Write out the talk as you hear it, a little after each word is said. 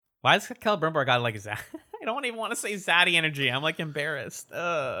Why does Celebrimbor got like I don't even want to say zaddy energy. I'm like embarrassed.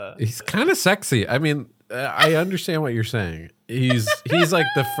 He's kind of sexy. I mean, I understand what you're saying. He's like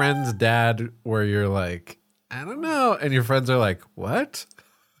the friend's dad where you're like, I don't know. And your friends are like, what?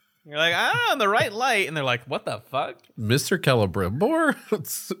 You're like, I don't know, in the right light. And they're like, what the fuck? Mr. Celebrimbor?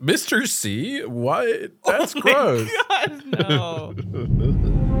 Mr. C? What? That's Oh gross. God, no.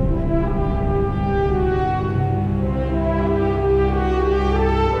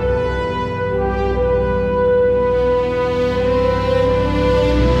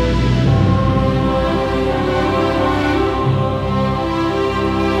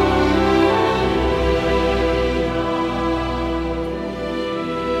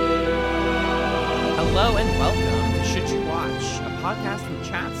 Hello and welcome to Should You Watch, a podcast from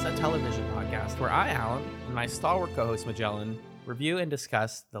Chats, a television podcast where I, Alan, and my stalwart co-host Magellan review and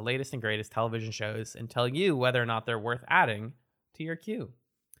discuss the latest and greatest television shows and tell you whether or not they're worth adding to your queue.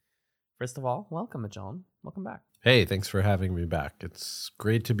 First of all, welcome, Magellan. Welcome back. Hey, thanks for having me back. It's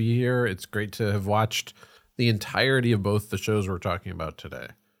great to be here. It's great to have watched the entirety of both the shows we're talking about today.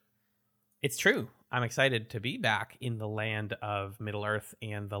 It's true. I'm excited to be back in the land of Middle-earth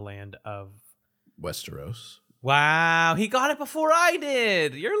and the land of... Westeros. Wow, he got it before I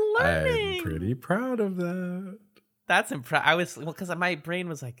did. You're learning. I'm pretty proud of that. That's impressive. I was, because my brain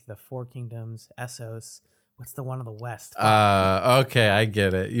was like the Four Kingdoms, Essos. What's the one in the West? Okay, I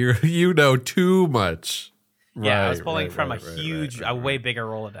get it. You know too much. Yeah, I was pulling from a way right. bigger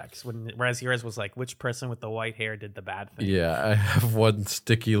Rolodex. Whereas yours was like, which person with the white hair did the bad thing? Yeah, I have one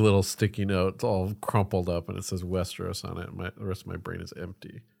sticky note. It's all crumpled up, and it says Westeros on it. The rest of my brain is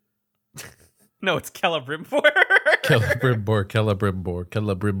empty. No, it's Celebrimbor.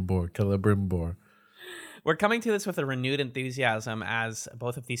 Celebrimbor. We're coming to this with a renewed enthusiasm as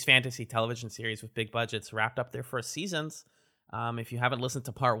both of these fantasy television series with big budgets wrapped up their first seasons. If you haven't listened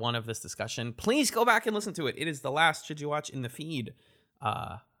to part one of this discussion, please go back and listen to it. It is the last Should You Watch in the feed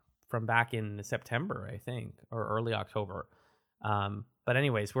from back in September, I think, or early October. But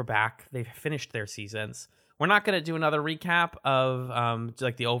anyways, we're back. They've finished their seasons. We're not going to do another recap of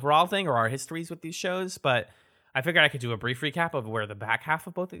like the overall thing or our histories with these shows, but I figured I could do a brief recap of where the back half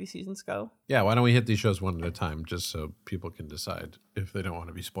of both of these seasons go. Yeah, why don't we hit these shows one at a time just so people can decide if they don't want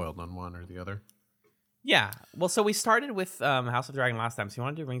to be spoiled on one or the other? Yeah. Well, so we started with House of Dragon last time. So you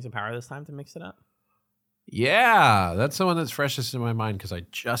want to do Rings of Power this time to mix it up? Yeah, that's the one that's freshest in my mind because I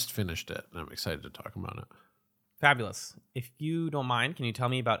just finished it and I'm excited to talk about it. Fabulous. If you don't mind, can you tell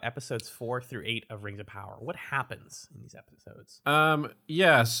me about episodes 4 through 8 of Rings of Power? What happens in these episodes?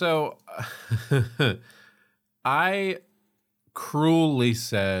 Yeah, so I cruelly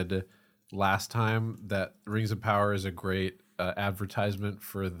said last time that Rings of Power is a great advertisement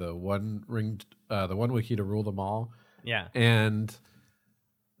for the one wiki to rule them all. Yeah. And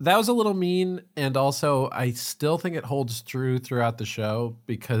that was a little mean, and also I still think it holds true throughout the show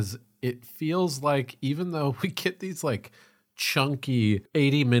because it feels like even though we get these like chunky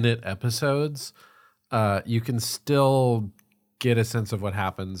 80-minute episodes, you can still get a sense of what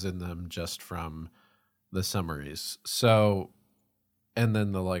happens in them just from the summaries. So, and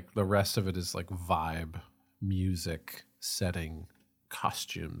then the rest of it is like vibe, music, setting,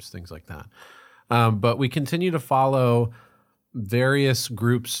 costumes, things like that. But we continue to follow various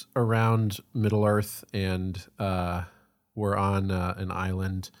groups around Middle-earth, and we're on an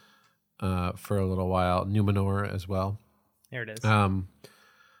island for a little while, Numenor as well. There it is.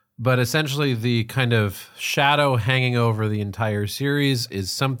 But essentially the kind of shadow hanging over the entire series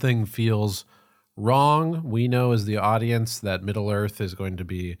is something feels wrong. We know as the audience that Middle-earth is going to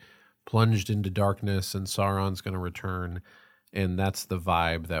be plunged into darkness and Sauron's going to return, and that's the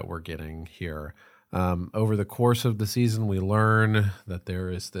vibe that we're getting here. Over the course of the season, we learn that there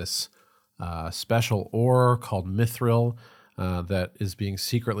is this special ore called Mithril that is being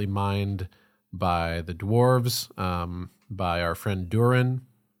secretly mined by the dwarves, by our friend Durin,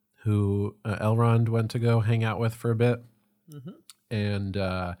 who Elrond went to go hang out with for a bit. Mm-hmm.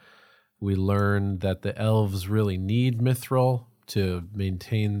 And we learn that the elves really need Mithril to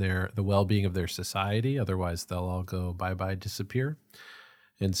maintain the well-being of their society. Otherwise, they'll all go bye-bye, disappear.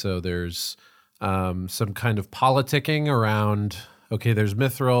 And so there's some kind of politicking around, okay, there's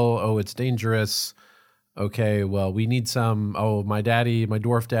Mithril. Oh, it's dangerous. Okay, well, we need some. Oh, my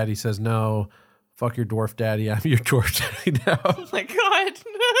dwarf daddy says no. Fuck your dwarf daddy. I'm your dwarf daddy now. Oh my God.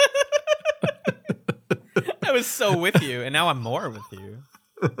 I was so with you, and now I'm more with you.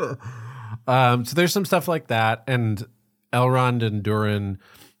 So there's some stuff like that, and Elrond and Durin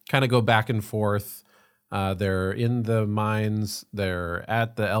kind of go back and forth. They're in the mines. They're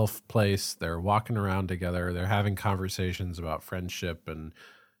at the elf place. They're walking around together. They're having conversations about friendship and,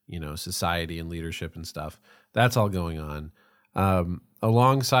 society and leadership and stuff. That's all going on.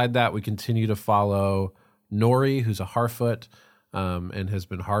 Alongside that, we continue to follow Nori, who's a Harfoot, and has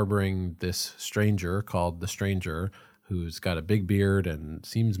been harboring this stranger called the Stranger, who's got a big beard and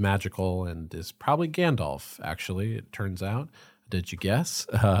seems magical and is probably Gandalf, actually, it turns out. Did you guess?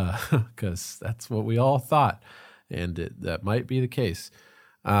 Because that's what we all thought, and that might be the case.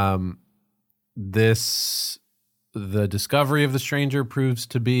 The discovery of the Stranger proves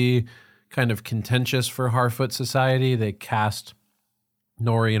to be kind of contentious for Harfoot society. They cast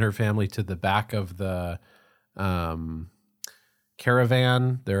Nori and her family to the back of the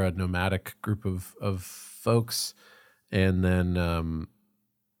caravan. They're a nomadic group of folks. And then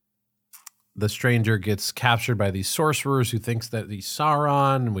the Stranger gets captured by these sorcerers who thinks that he's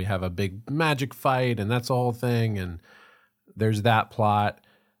Sauron. And we have a big magic fight, and that's the whole thing. And there's that plot.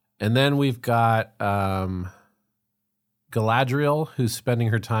 And then we've got Galadriel, who's spending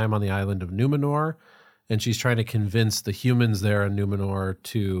her time on the island of Numenor, and she's trying to convince the humans there in Numenor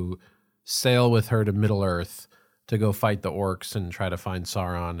to sail with her to Middle-earth to go fight the orcs and try to find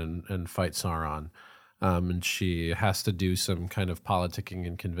Sauron and fight Sauron. And she has to do some kind of politicking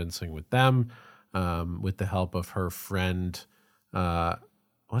and convincing with them, with the help of her friend,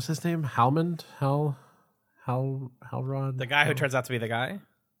 what's his name? Halrond? The guy who turns out to be the guy?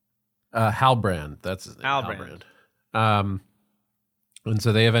 Halbrand. That's his name. Halbrand. And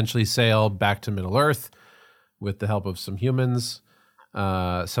so they eventually sail back to Middle-earth with the help of some humans,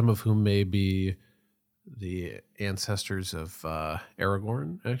 some of whom may be the ancestors of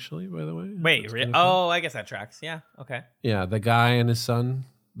Aragorn, actually, by the way. Wait, I guess that tracks. Yeah, okay. Yeah, the guy and his son.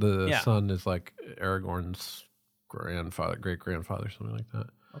 The son is like Aragorn's great-grandfather, something like that.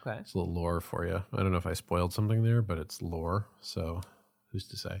 Okay. It's a little lore for you. I don't know if I spoiled something there, but it's lore, so who's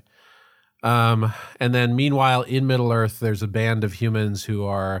to say? And then meanwhile, in Middle-earth, there's a band of humans who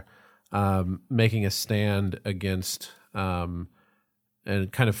are making a stand against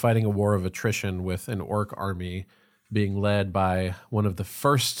and kind of fighting a war of attrition with an orc army being led by one of the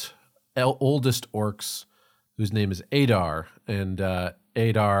first oldest orcs, whose name is Adar. And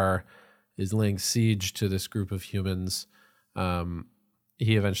Adar is laying siege to this group of humans.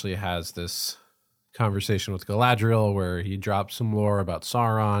 He eventually has this conversation with Galadriel where he drops some lore about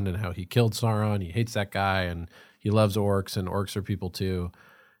Sauron and how he killed Sauron. He hates that guy and he loves orcs, and orcs are people too.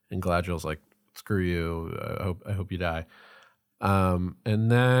 And Galadriel's like, screw you. I hope you die.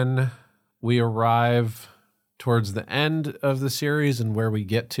 And then we arrive towards the end of the series, and where we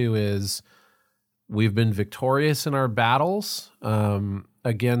get to is we've been victorious in our battles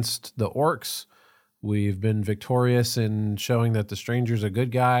against the orcs. We've been victorious in showing that the Stranger's a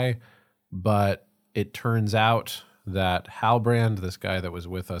good guy, but it turns out that Halbrand, this guy that was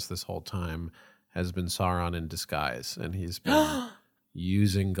with us this whole time, has been Sauron in disguise, and he's been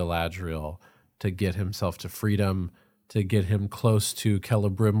using Galadriel to get himself to freedom, to get him close to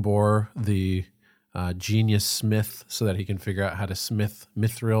Celebrimbor, the genius smith, so that he can figure out how to smith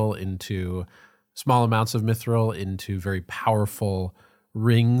mithril into small amounts of mithril into very powerful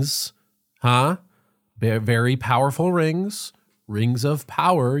rings. Very powerful rings of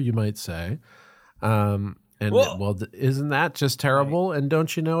power, you might say. Isn't that just terrible? Right. And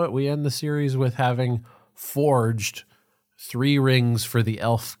don't you know it? We end the series with having forged 3 rings for the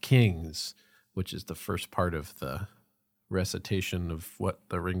elf kings, which is the first part of the recitation of what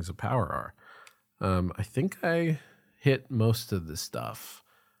the rings of power are. I think I hit most of the stuff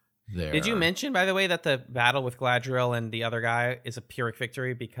there. Did you mention, by the way, that the battle with Galadriel and the other guy is a Pyrrhic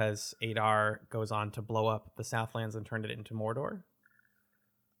victory because Adar goes on to blow up the Southlands and turn it into Mordor?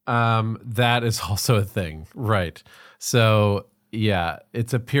 That is also a thing, right? So yeah,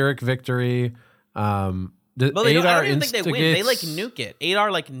 it's a Pyrrhic victory. I don't even think they win. They nuke it. Adar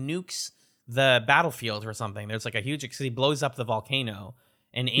nukes the battlefield or something. There's a huge, because he blows up the volcano.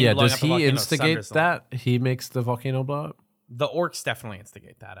 And does he instigate that? He makes the volcano blow up? The orcs definitely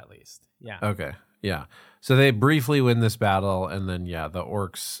instigate that, at least. Yeah. Okay. Yeah. So they briefly win this battle, and then the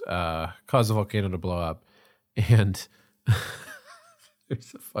orcs cause the volcano to blow up, and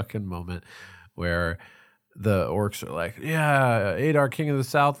there's a fucking moment where the orcs are like, "Yeah, Adar, king of the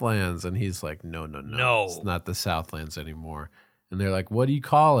Southlands," and he's like, "No, it's not the Southlands anymore." And they're like, "What do you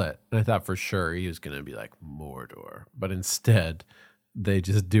call it?" And I thought for sure he was going to be like Mordor, but instead they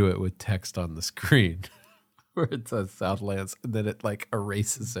just do it with text on the screen. Where it says Southlands, and then it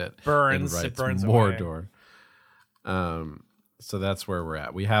erases it, burns Mordor. So that's where we're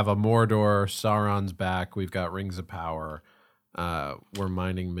at. We have a Mordor. Sauron's back. We've got rings of power. We're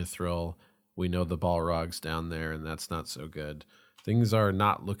mining mithril. We know the Balrog's down there, and that's not so good. Things are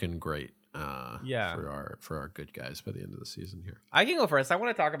not looking great. for our good guys by the end of the season here. I can go first. I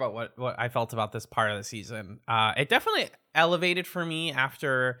want to talk about what I felt about this part of the season. It definitely elevated for me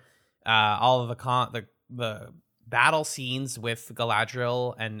after all of the battle scenes with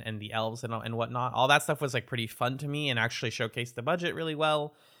Galadriel and the elves and whatnot. All that stuff was like pretty fun to me and actually showcased the budget really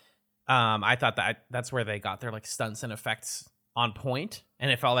well. I thought that's where they got their like stunts and effects on point, and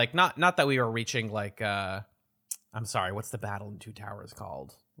it felt like not that we were reaching like I'm sorry, what's the battle in Two Towers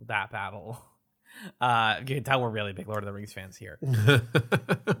called? That battle. You can tell we're really big Lord of the Rings fans here.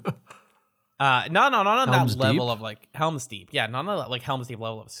 Not on that level of like Helm's Deep. Yeah, not on that like Helm's Deep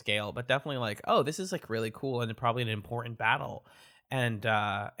level of scale, but definitely like, oh, this is like really cool and probably an important battle. And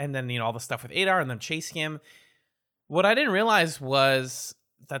then all the stuff with Adar and them chasing him. What I didn't realize was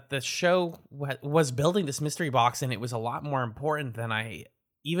that the show was building this mystery box, and it was a lot more important than I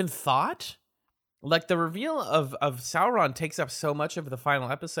even thought. Like the reveal of Sauron takes up so much of the final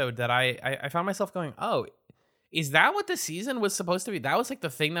episode that I found myself going, oh, is that what the season was supposed to be? That was like the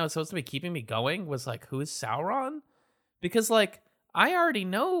thing that was supposed to be keeping me going, was like, who is Sauron? Because like I already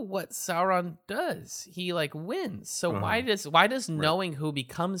know what Sauron does. He like wins. So why does knowing who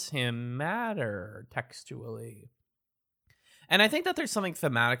becomes him matter textually? And I think that there's something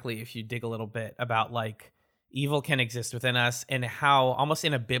thematically, if you dig a little bit, about like evil can exist within us, and how, almost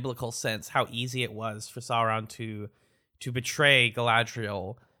in a biblical sense, how easy it was for Sauron to betray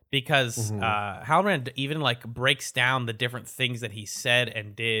Galadriel, because Halbrand even like breaks down the different things that he said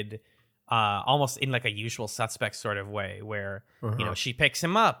and did, almost in like a usual suspect sort of way, where she picks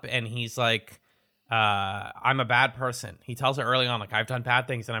him up and he's like, I'm a bad person. He tells her early on, like, I've done bad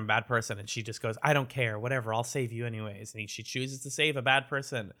things and I'm a bad person, and she just goes, I don't care, whatever, I'll save you anyways. And she chooses to save a bad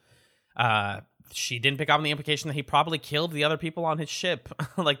person. She didn't pick up on the implication that he probably killed the other people on his ship,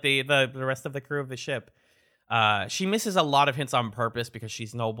 like the rest of the crew of the ship. She misses a lot of hints on purpose because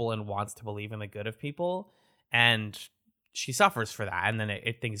she's noble and wants to believe in the good of people, and she suffers for that, and then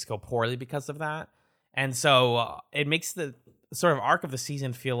things go poorly because of that. And so it makes the sort of arc of the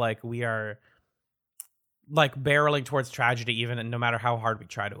season feel like we are like barreling towards tragedy, even no matter how hard we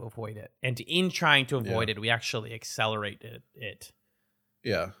try to avoid it. And in trying to avoid it, we actually accelerated it.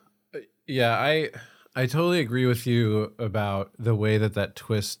 Yeah. Yeah, I totally agree with you about the way that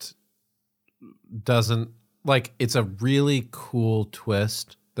twist doesn't, like, it's a really cool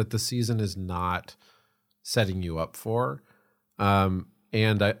twist that the season is not setting you up for. And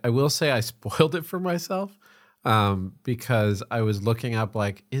I will say I spoiled it for myself, because I was looking up,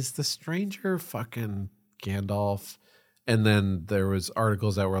 like, is the stranger fucking Gandalf? And then there was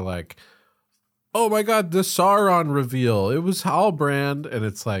articles that were like, oh my God, the Sauron reveal, it was Halbrand. And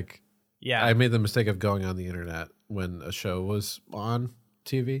it's like, yeah, I made the mistake of going on the internet when a show was on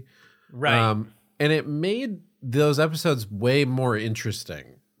TV. Right. And it made those episodes way more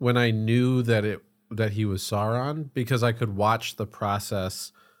interesting when I knew that he was Sauron, because I could watch the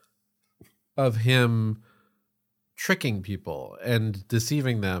process of him tricking people and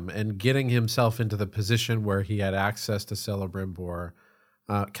deceiving them and getting himself into the position where he had access to Celebrimbor.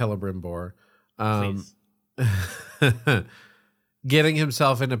 Getting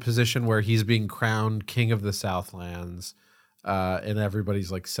himself in a position where he's being crowned king of the Southlands, and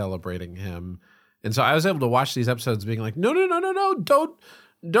everybody's like celebrating him. And so I was able to watch these episodes being like, no, don't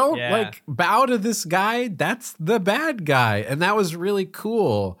like bow to this guy. That's the bad guy. And that was really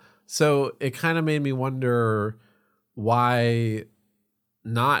cool. So it kind of made me wonder, why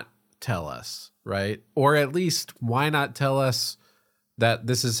not tell us, right? Or at least why not tell us that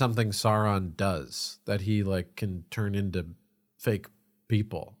this is something Sauron does, that he like can turn into fake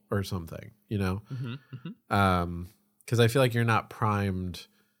people or something, you know? Because I feel like you're not primed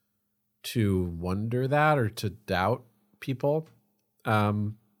to wonder that or to doubt people.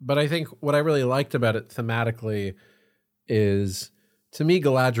 But I think what I really liked about it thematically is, to me,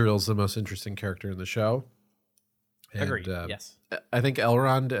 Galadriel's the most interesting character in the show. And, agreed. Yes. I think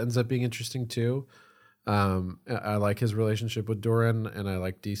Elrond ends up being interesting too. I like his relationship with Durin, and I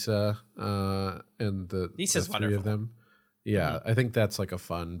like Disa, and the Disa's three wonderful. of them. Yeah, I think that's like a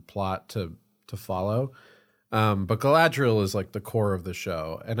fun plot to follow. But Galadriel is like the core of the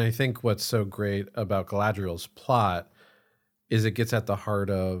show. And I think what's so great about Galadriel's plot is it gets at the heart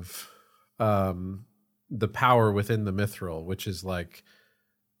of the power within the Mithril, which is like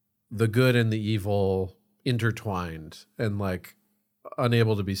the good and the evil intertwined and like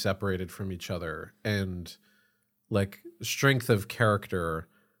unable to be separated from each other. And like strength of character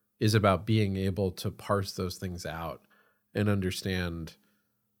is about being able to parse those things out and understand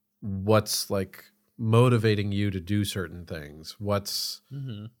what's like motivating you to do certain things, what's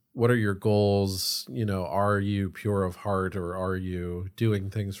what are your goals? You know, are you pure of heart or are you doing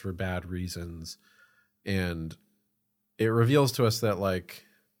things for bad reasons? And it reveals to us that like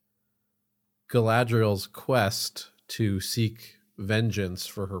Galadriel's quest to seek vengeance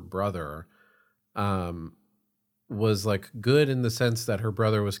for her brother was like good in the sense that her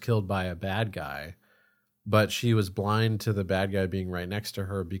brother was killed by a bad guy, but she was blind to the bad guy being right next to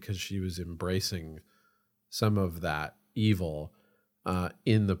her because she was embracing some of that evil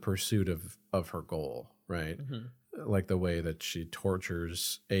in the pursuit of her goal, right? Like the way that she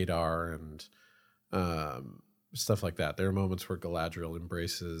tortures Adar and stuff like that. There are moments where Galadriel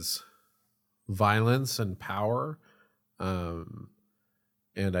embraces violence and power, and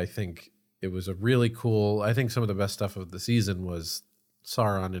I think it was a really cool. I think some of the best stuff of the season was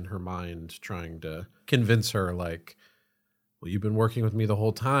Sauron in her mind trying to convince her, like, well, you've been working with me the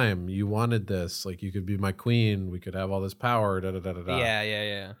whole time. You wanted this. Like, you could be my queen. We could have all this power. Da da da da da.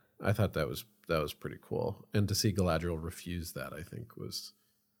 Yeah. I thought that was pretty cool, and to see Galadriel refuse that, I think was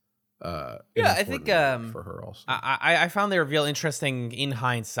I think for her also. I found the reveal interesting in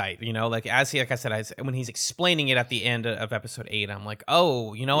hindsight. You know, like I said, when he's explaining it at the end of episode 8, I'm like,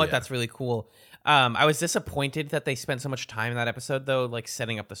 oh, you know what? That's really cool. I was disappointed that they spent so much time in that episode though, like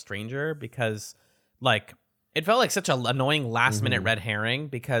setting up the stranger, because like it felt like such an annoying last minute red herring,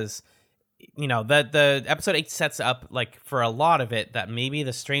 because you know the episode 8 sets up like for a lot of it that maybe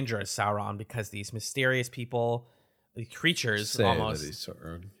the stranger is Sauron, because these mysterious people, the creatures Say almost that he's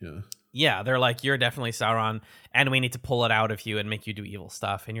Sauron, yeah, they're like, you're definitely Sauron, and we need to pull it out of you and make you do evil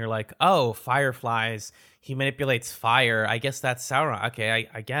stuff. And you're like, oh, fireflies, he manipulates fire, I guess that's Sauron. Okay,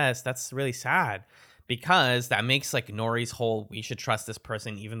 I guess that's really sad, because that makes like Nori's whole we should trust this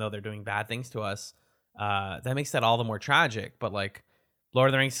person even though they're doing bad things to us, that makes that all the more tragic. But like Lord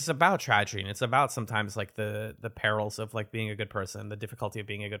of the Rings is about tragedy, and it's about sometimes like the perils of like being a good person, the difficulty of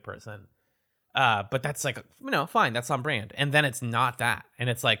being a good person. But that's like, you know, fine, that's on brand. And then it's not that. And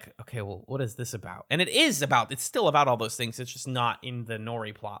it's like, okay, well, what is this about? And it's still about all those things. It's just not in the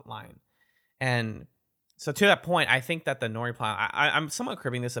Nori plot line. And so to that point, I think that the Nori plot, I'm somewhat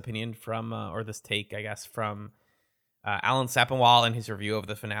cribbing this opinion from, or this take, I guess, from Alan Sepinwall in his review of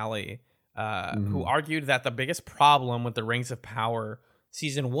the finale, who argued that the biggest problem with the Rings of Power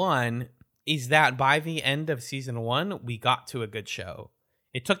season 1 is that by the end of season 1, we got to a good show.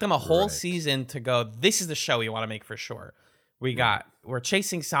 It took them a whole season to go, this is the show we want to make for sure. We're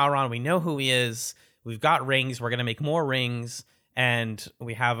chasing Sauron. We know who he is. We've got rings. We're going to make more rings. And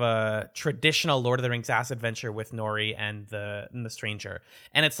we have a traditional Lord of the Rings ass adventure with Nori and the stranger.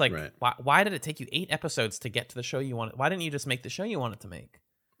 And it's like, why did it take you 8 episodes to get to the show you wanted? Why didn't you just make the show you wanted to make?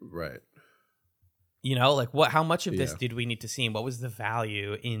 Right. You know, like how much of this did we need to see? And what was the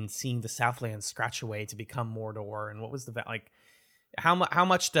value in seeing the Southlands scratch away to become Mordor? And what was the like? How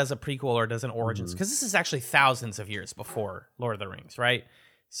much does a prequel or does an Origins? Because this is actually thousands of years before Lord of the Rings, right?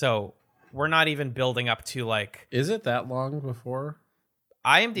 So we're not even building up to like. Is it that long before?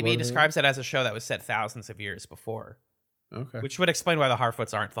 IMDb describes it as a show that was set thousands of years before. Okay. Which would explain why the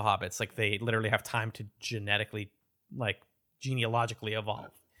Harfoots aren't the Hobbits. Like they literally have time to genealogically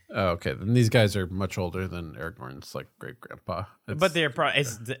evolve. Oh, okay. Then these guys are much older than Aragorn's like great grandpa. But they're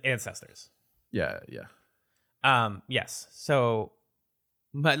it's the ancestors. Yeah. Yes. So.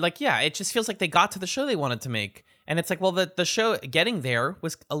 But like, yeah, it just feels like they got to the show they wanted to make, and it's like, well, the show getting there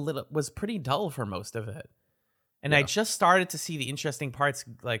was pretty dull for most of it, and I just started to see the interesting parts,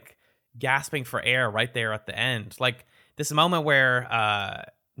 like gasping for air right there at the end, like this moment where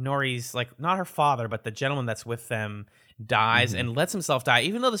Nori's like not her father, but the gentleman that's with them dies and lets himself die,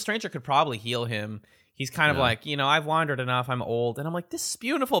 even though the stranger could probably heal him. He's kind of like, you know, I've wandered enough, I'm old, and I'm like, this is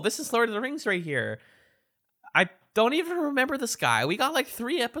beautiful. This is Lord of the Rings right here. I don't even remember this guy. We got like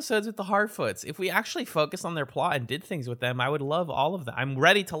 3 episodes with the Harfoots. If we actually focused on their plot and did things with them, I would love all of them. I'm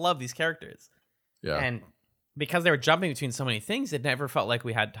ready to love these characters. Yeah. And because they were jumping between so many things, it never felt like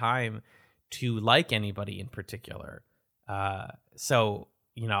we had time to like anybody in particular. So,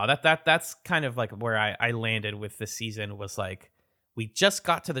 you know, that's kind of like where I landed with this season, was like, we just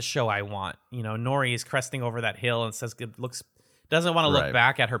got to the show I want. You know, Nori is cresting over that hill and says doesn't want to look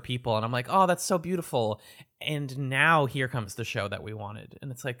back at her people, and I'm like, oh, that's so beautiful. And now here comes the show that we wanted, and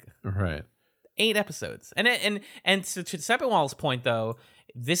it's like 8 episodes. And to Sepinwall's point though,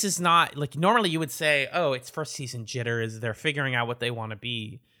 this is not like, normally you would say, oh, it's first season jitters, they're figuring out what they want to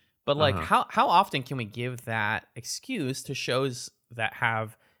be, but like how often can we give that excuse to shows that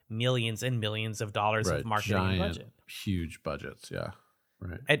have millions and millions of dollars of marketing budget, huge budgets?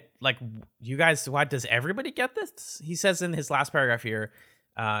 Right. Like, you guys, why does everybody get this? He says in his last paragraph here,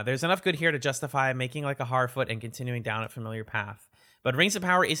 there's enough good here to justify making like a Harfoot and continuing down a familiar path. But Rings of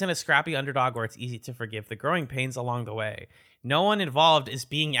Power isn't a scrappy underdog where it's easy to forgive the growing pains along the way. No one involved is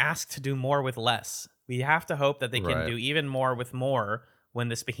being asked to do more with less. We have to hope that they can do even more with more when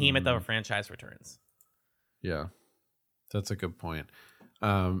this behemoth of a franchise returns. Yeah, that's a good point.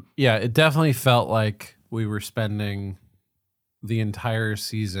 Yeah, it definitely felt like we were spending the entire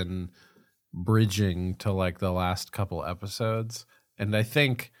season bridging to like the last couple episodes. And I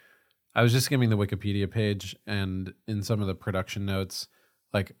think I was just skimming the Wikipedia page, and in some of the production notes,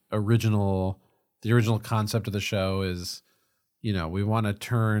 like the original concept of the show is, you know, we want to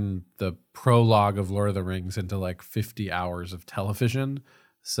turn the prologue of Lord of the Rings into like 50 hours of television.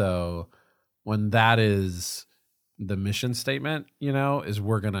 So when that is the mission statement, you know, is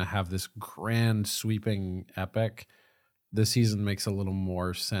we're going to have this grand sweeping epic. This season makes a little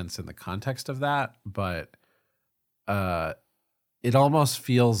more sense in the context of that, but it almost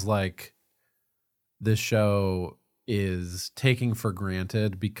feels like this show is taking for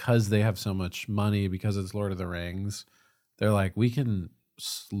granted, because they have so much money, because it's Lord of the Rings. They're like, we can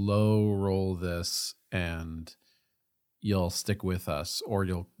slow roll this and you'll stick with us, or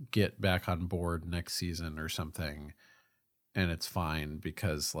you'll get back on board next season or something. And it's fine,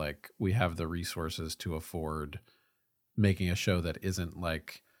 because like we have the resources to afford making a show that isn't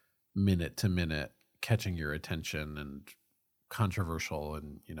like minute to minute catching your attention and controversial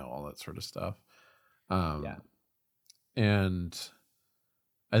and, you know, all that sort of stuff. And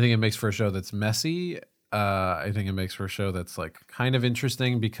I think it makes for a show that's messy. I think it makes for a show that's like kind of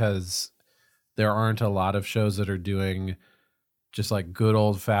interesting, because there aren't a lot of shows that are doing just like good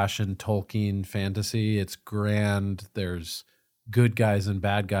old fashioned Tolkien fantasy. It's grand. There's good guys and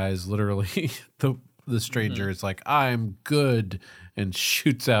bad guys. Literally, the stranger is like, I'm good, and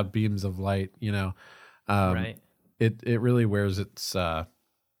shoots out beams of light, you know. Right. It really wears its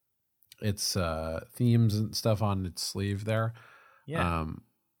themes and stuff on its sleeve there. Yeah.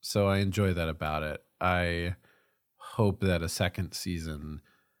 So I enjoy that about it. I hope that a second season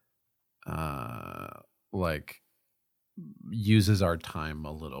like uses our time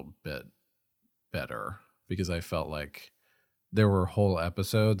a little bit better, because I felt like there were whole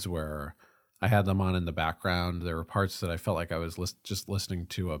episodes where I had them on in the background. There were parts that I felt like I was just listening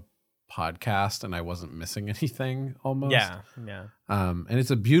to a podcast and I wasn't missing anything almost. Yeah. And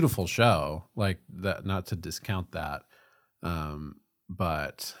it's a beautiful show, like that, not to discount that.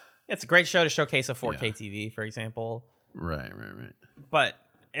 But it's a great show to showcase a 4K TV, for example. Right. But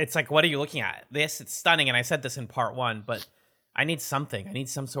it's like, what are you looking at? This, it's stunning. And I said this in part 1, but I need something. I need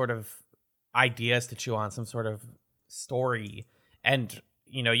some sort of ideas to chew on, some sort of story. And,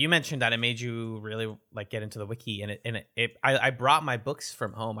 you know, you mentioned that it made you really like get into the wiki, and I brought my books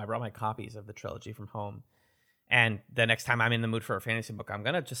from home. I brought my copies of the trilogy from home. And the next time I'm in the mood for a fantasy book, I'm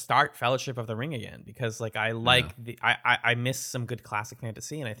going to just start Fellowship of the Ring again, because like I like I miss some good classic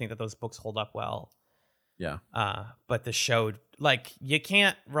fantasy, and I think that those books hold up well. Yeah. But the show, like, you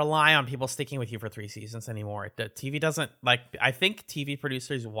can't rely on people sticking with you for 3 seasons anymore. The TV doesn't, like, I think TV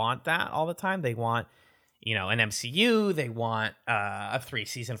producers want that all the time. They want, you know, an MCU, they want a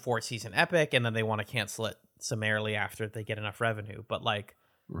 3-season, 4-season epic, and then they want to cancel it summarily after they get enough revenue. But like,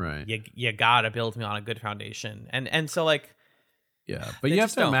 right, you gotta build me on a good foundation. And so like, yeah, but you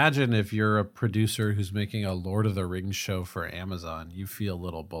have to imagine, if you're a producer who's making a Lord of the Rings show for Amazon, you feel a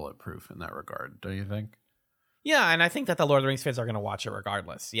little bulletproof in that regard, don't you think? Yeah, and I think that the Lord of the Rings fans are going to watch it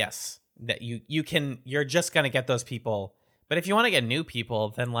regardless. Yes, that you're just going to get those people. But if you want to get new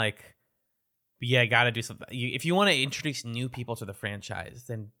people, then like, yeah, got to do something. If you want to introduce new people to the franchise,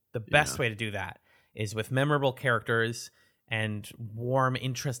 then the best way to do that is with memorable characters and warm,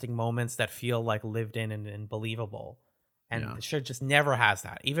 interesting moments that feel like lived in and believable. And the show just never has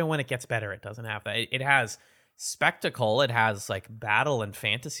that. Even when it gets better, it doesn't have that. It has spectacle. It has like battle and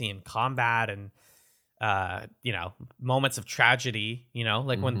fantasy and combat and you know, moments of tragedy, you know,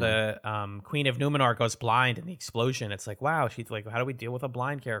 like when the Queen of Numenor goes blind in the explosion, it's like, wow, she's like, how do we deal with a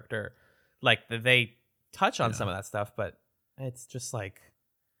blind character? Like, they touch on some of that stuff, but it's just like,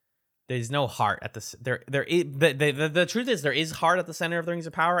 there's no heart at the there is the truth is there is heart at the center of the Rings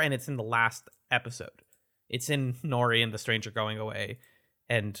of Power, and it's in the last episode. It's in Nori and the stranger going away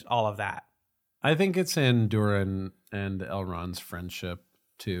and all of that. I think it's in Durin and Elrond's friendship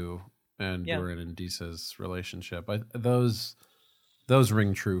too. And Durin and Disa's relationship, those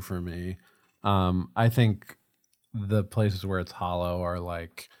ring true for me. I think the places where it's hollow are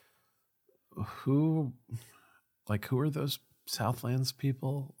like, who are those Southlands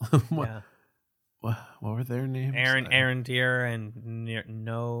people? What were their names? Arondir and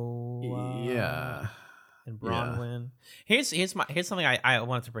Noah. Yeah, and Bronwyn. Here's something I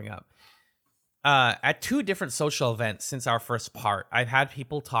wanted to bring up. At two different social events since our first part, I've had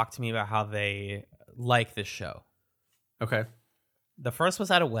people talk to me about how they like this show. Okay. The first was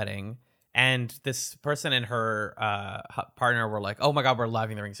at a wedding, and this person and her partner were like, "Oh my god, we're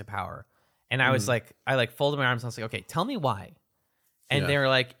loving the Rings of Power," and I was like, I folded my arms and I was like, "Okay, tell me why." And they were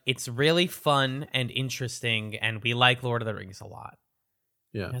like, "It's really fun and interesting, and we like Lord of the Rings a lot."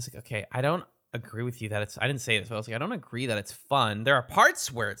 Yeah. And I was like, "Okay, I don't agree with you that it's." I didn't say this, but I was like, "I don't agree that it's fun. There are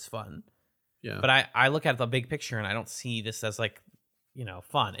parts where it's fun." Yeah. But I look at the big picture and I don't see this as like,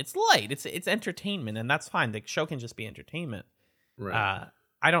 fun. It's light. It's entertainment, and that's fine. The show can just be entertainment. Right.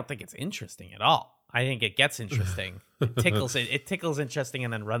 I don't think it's interesting at all. I think it gets interesting. It tickles interesting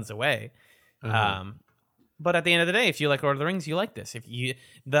and then runs away. But at the end of the day, if you like Lord of the Rings, you like this. The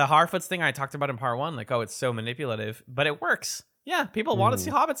Harfoots thing I talked about in part 1, like, oh, it's so manipulative, but it works. Yeah, people want to see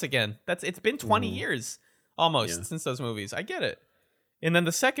hobbits again. It's been 20 years almost since those movies. I get it. And then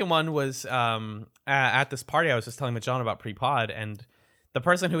the second one was at this party I was just telling Magellan about pre-pod, and the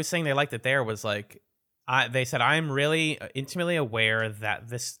person who was saying they liked it there was like, they said, I'm really intimately aware that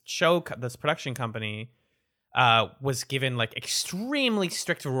this production company was given like extremely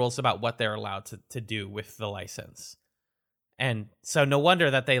strict rules about what they're allowed to do with the license. And so no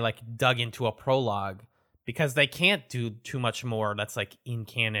wonder that they like dug into a prologue, because they can't do too much more that's like in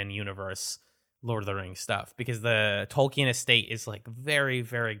canon universe Lord of the Rings stuff, because the Tolkien estate is like very,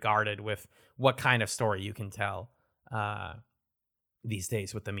 very guarded with what kind of story you can tell these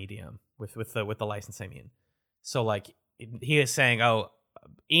days with the medium, with the license, I mean. So like he is saying, oh,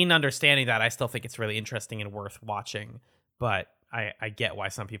 in understanding that, I still think it's really interesting and worth watching, but I get why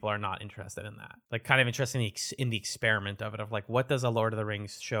some people are not interested in that. Like, kind of interested in the experiment of it, of like, what does a Lord of the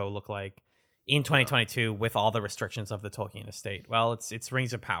Rings show look like in 2022 with all the restrictions of the Tolkien estate? Well, it's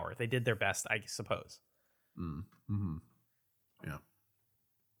Rings of Power. They did their best, I suppose. Mm-hmm. Yeah.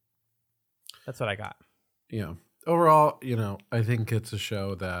 That's what I got. Yeah. Overall, I think it's a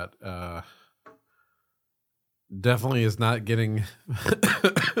show that definitely is not getting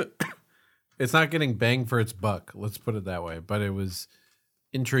it's not getting bang for its buck, let's put it that way, but it was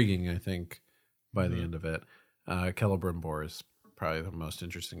intriguing, I think, by the end of it. Celebrimbor is probably the most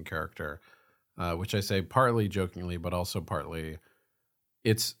interesting character, which I say partly jokingly, but also partly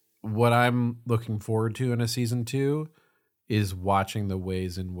it's what I'm looking forward to in a season 2 is watching the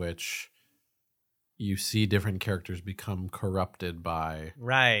ways in which you see different characters become corrupted by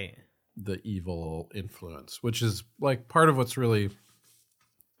the evil influence, which is like part of what's really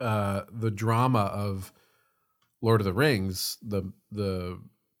the drama of Lord of the Rings, the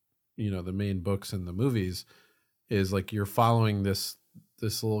main books and the movies, is like you're following this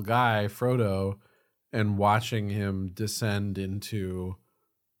little guy, Frodo, and watching him descend into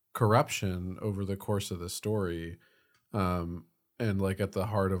corruption over the course of the story. And like at the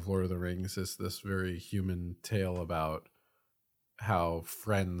heart of Lord of the Rings is this very human tale about how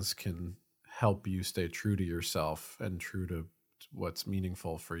friends can help you stay true to yourself and true to what's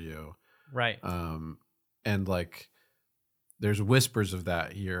meaningful for you. Right. And like there's whispers of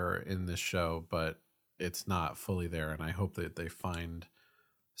that here in this show, but it's not fully there. And I hope that they find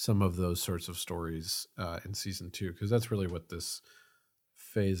some of those sorts of stories in season 2, because that's really what this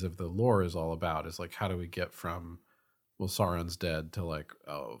phase of the lore is all about, is like, how do we get from, well, Sauron's dead to like,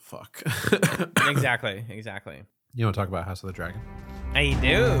 oh, fuck. Exactly. You want to talk about House of the Dragon? I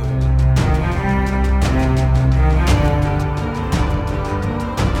do.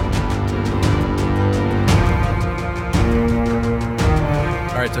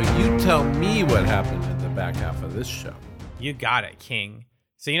 All right, so you tell me what happened in the back half of this show. You got it, King.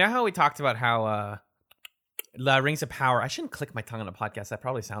 So you know how we talked about how the Rings of Power, I shouldn't click my tongue on a podcast. That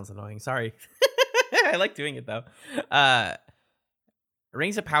probably sounds annoying. Sorry. I like doing it though.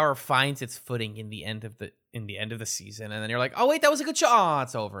 Rings of Power finds its footing in the end of the season, and then you're like, oh wait, that was a good show. Oh,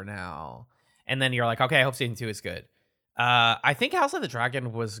 it's over now. And then you're like, okay, I hope season 2 is good. I think House of the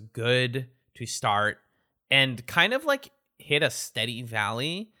Dragon was good to start and kind of like hit a steady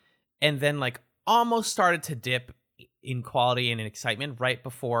valley, and then like almost started to dip in quality and in excitement right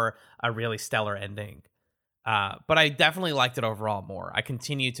before a really stellar ending. But I definitely liked it overall more. I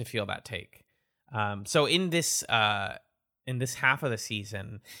continue to feel that take. So in this half of the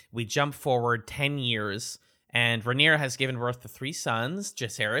season, we jump forward 10 years, and Rhaenyra has given birth to 3 sons: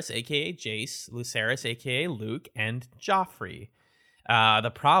 Jacaerys, aka Jace, Lucerys, aka Luke, and Joffrey.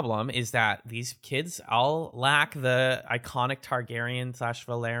 The problem is that these kids all lack the iconic Targaryen /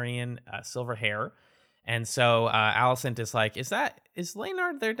 Valyrian silver hair. And so Alicent is like, is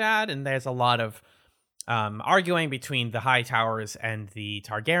Laenor their dad? And there's a lot of arguing between the High Towers and the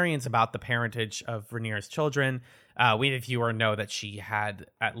Targaryens about the parentage of Rhaenyra's children. We, the viewer, know that she had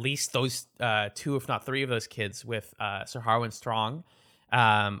at least those 2, if not 3 of those kids with Sir Harwin Strong,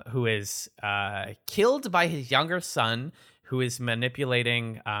 who is killed by his younger son, who is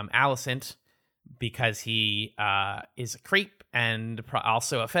manipulating Alicent because he is a creep and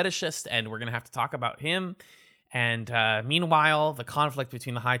also a fetishist, and we're going to have to talk about him. And meanwhile, the conflict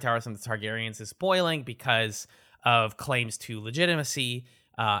between the Hightowers and the Targaryens is boiling because of claims to legitimacy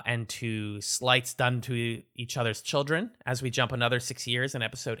and to slights done to each other's children. As we jump another 6 years in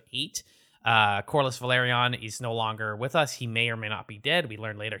episode 8, Corlys Velaryon is no longer with us. He may or may not be dead. We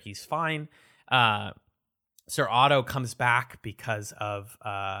learn later he's fine. Sir Otto comes back because of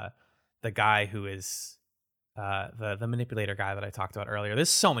the guy who is the manipulator guy that I talked about earlier. There's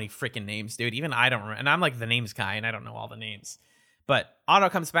so many freaking names, dude. Even I don't remember. And I'm like the names guy, and I don't know all the names. But Otto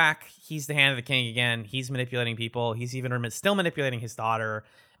comes back. He's the hand of the king again. He's manipulating people. He's even still manipulating his daughter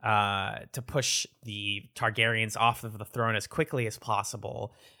to push the Targaryens off of the throne as quickly as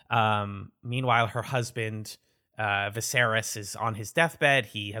possible. Meanwhile, her husband, Viserys, is on his deathbed.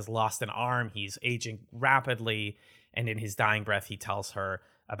 He has lost an arm. He's aging rapidly. And in his dying breath, he tells her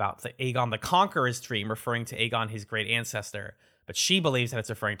about the Aegon the Conqueror's dream, referring to Aegon, his great ancestor. But she believes that it's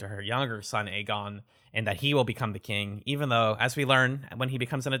referring to her younger son, Aegon, and that he will become the king, even though, as we learn, when he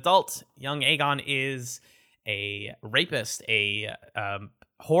becomes an adult, young Aegon is a rapist, a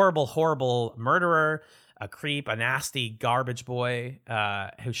horrible, horrible murderer, a creep, a nasty garbage boy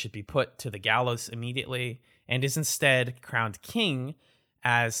who should be put to the gallows immediately, and is instead crowned king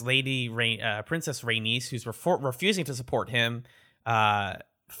as Princess Rhaenys, who's refusing to support him,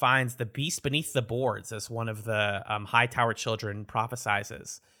 finds the beast beneath the boards, as one of the Hightower children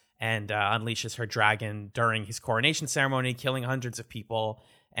prophesizes, and unleashes her dragon during his coronation ceremony, killing hundreds of people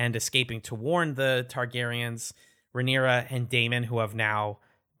and escaping to warn the Targaryens, Rhaenyra and Daemon, who have now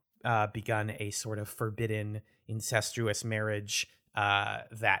begun a sort of forbidden incestuous marriage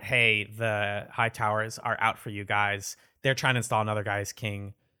that, hey, the Hightowers are out for you guys. They're trying to install another guy as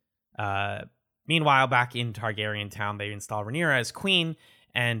king. Meanwhile, back in Targaryen town, they install Rhaenyra as queen,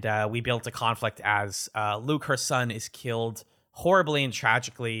 and we built a conflict as Luke, her son, is killed horribly and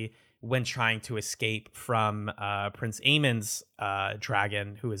tragically when trying to escape from Prince Aemon's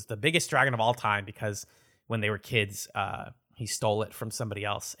dragon, who is the biggest dragon of all time, because when they were kids, he stole it from somebody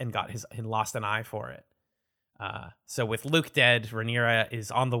else and lost an eye for it. So with Luke dead, Rhaenyra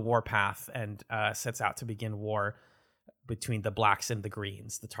is on the warpath and sets out to begin war between the Blacks and the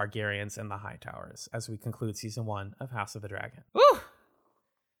Greens, the Targaryens and the Hightowers, as we conclude season 1 of House of the Dragon. Woo!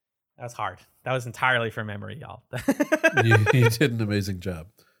 That was hard. That was entirely from memory, y'all. you did an amazing job.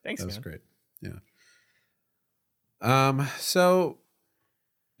 Thanks, that was man. Great. Yeah. So,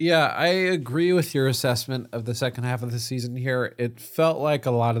 yeah, I agree with your assessment of the second half of the season here. It felt like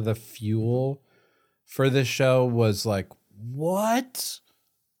a lot of the fuel for this show was like, what?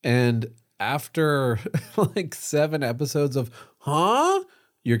 And after like 7 episodes of,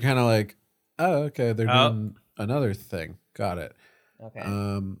 you're kind of like, oh, okay, they're doing another thing. Got it. Okay.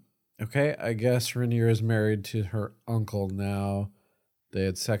 Okay, I guess Rhaenyra is married to her uncle now. They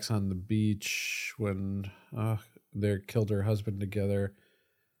had sex on the beach when they killed her husband together.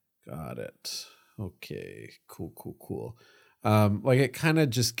 Got it. Okay, cool. Like it kind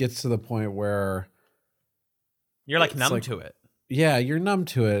of just gets to the point where you're like numb to it. Yeah, you're numb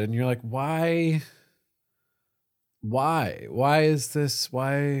to it, and you're like, why? Why is this?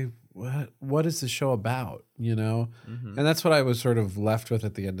 What is the show about? You know? Mm-hmm. And that's what I was sort of left with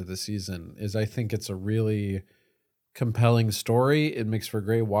at the end of the season, is I think it's a really compelling story. It makes for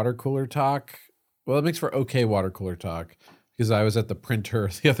great water cooler talk. Well, it makes for okay water cooler talk, because I was at the printer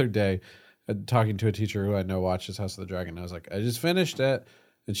the other day talking to a teacher who I know watches House of the Dragon. I was like, I just finished it.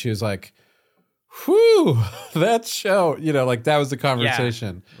 And she was like, whew, that show, like that was the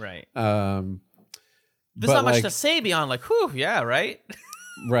conversation. Yeah, right. There's not much to say beyond like, whew, yeah, right.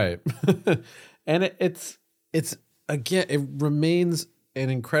 Right. And it's again, it remains an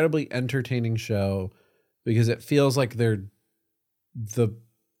incredibly entertaining show, because it feels like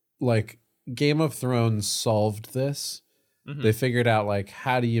Game of Thrones solved this. Mm-hmm. They figured out like,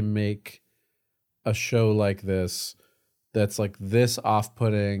 how do you make a show like this that's like this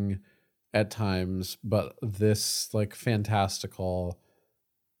off-putting at times, but this like fantastical,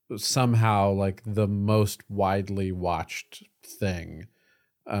 somehow like the most widely watched thing.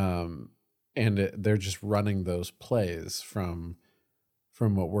 And they're just running those plays from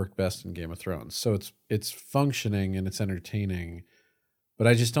what worked best in Game of Thrones. So it's functioning and it's entertaining, but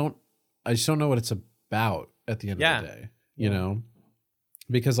I just don't know what it's about at the end of the day, you know?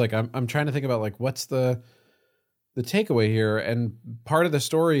 Because like I'm trying to think about like, what's the takeaway here, and part of the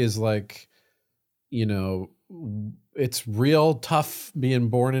story is like, it's real tough being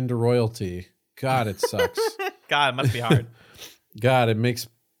born into royalty. God, it sucks. God, it must be hard. God, it makes,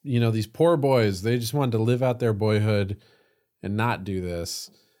 these poor boys, they just wanted to live out their boyhood and not do this.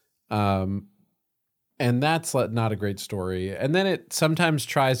 And that's not a great story. And then it sometimes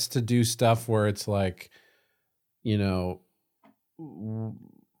tries to do stuff where it's like,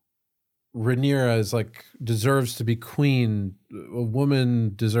 Rhaenyra is like, deserves to be queen. A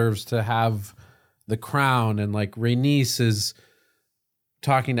woman deserves to have the crown. And like Rhaenys is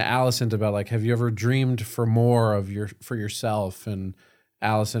talking to Alicent about like, have you ever dreamed for more for yourself? And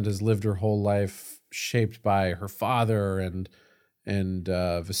Alicent has lived her whole life shaped by her father and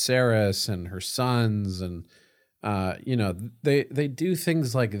Viserys and her sons. And, they do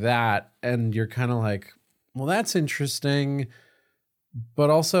things like that. And you're kind of like, well, that's interesting. But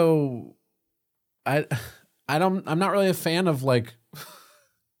also I'm not really a fan of like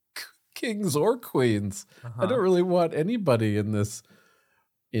kings or queens. I don't really want anybody in this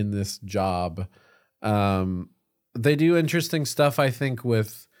job. They do interesting stuff, I think,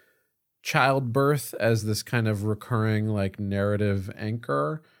 with childbirth as this kind of recurring like narrative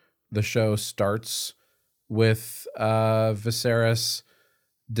anchor. The show starts with Viserys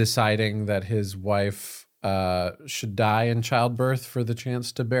deciding that his wife should die in childbirth for the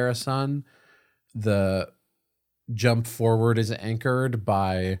chance to bear a son. The jump forward is anchored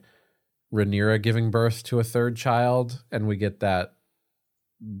by Rhaenyra giving birth to a third child, and we get that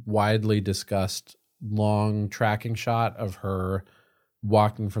widely discussed long tracking shot of her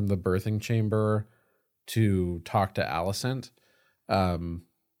walking from the birthing chamber to talk to Alicent,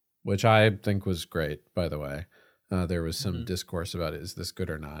 which I think was great, by the way. There was some discourse about is this good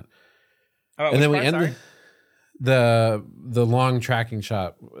or not. Oh, and then we part, end sorry? the long tracking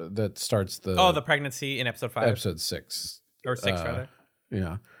shot that starts the pregnancy in episode 5. Episode 6. Or 6, rather.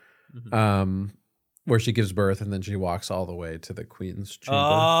 Yeah. Mm-hmm. Where she gives birth and then she walks all the way to the queen's chamber.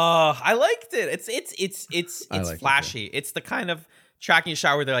 Oh, I liked it. It's liked it flashy. It's the kind of tracking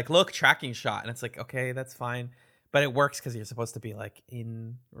shot where they're like, look, tracking shot. And it's like, okay, that's fine. But it works because you're supposed to be like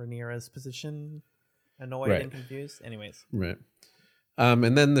in Rhaenyra's position, annoyed Right. and confused. Anyways. Right.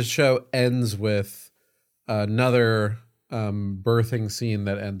 And then the show ends with another birthing scene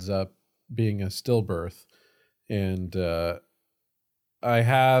that ends up being a stillbirth. And I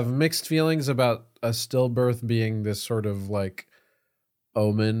have mixed feelings about a stillbirth being this sort of like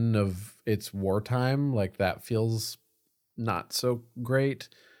omen of it's wartime. Like that feels not so great.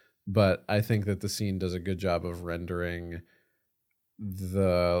 But I think that the scene does a good job of rendering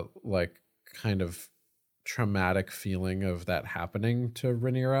the like kind of traumatic feeling of that happening to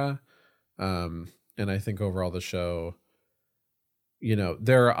Rhaenyra. And I think overall the show,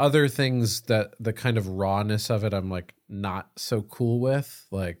 there are other things that the kind of rawness of it I'm like not so cool with,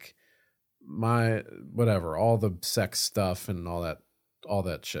 like all the sex stuff and all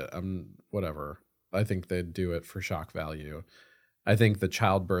that shit. Whatever. I think they do it for shock value. I think the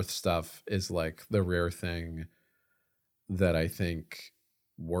childbirth stuff is like the rare thing that I think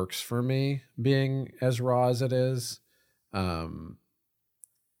works for me, being as raw as it is.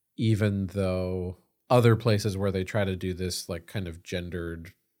 Even though other places where they try to do this like kind of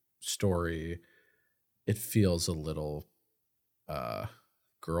gendered story, it feels a little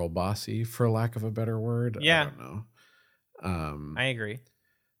girl bossy, for lack of a better word. Yeah. I don't know. I agree.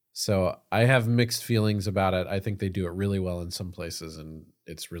 So I have mixed feelings about it. I think they do it really well in some places and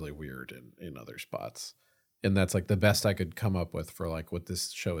it's really weird in other spots. And that's like the best I could come up with for like what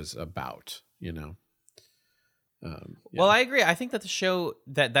this show is about, Yeah. Well, I agree. I think that the show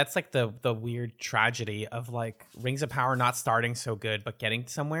that's like the weird tragedy of like Rings of Power not starting so good but getting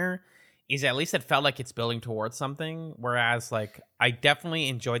somewhere is at least it felt like it's building towards something. Whereas like I definitely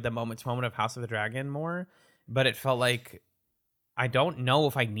enjoyed the moment to moment of House of the Dragon more, but it felt like I don't know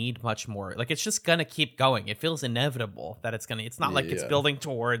if I need much more. Like it's just gonna keep going. It feels inevitable that it's not like it's building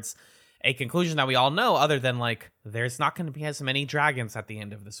towards a conclusion that we all know, other than like there's not going to be as many dragons at the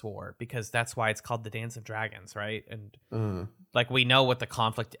end of this war, because that's why it's called the Dance of Dragons, right? And like we know what the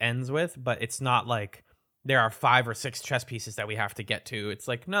conflict ends with, but it's not like there are 5 or 6 chess pieces that we have to get to. It's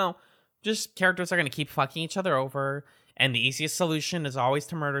like, no, just characters are going to keep fucking each other over, and the easiest solution is always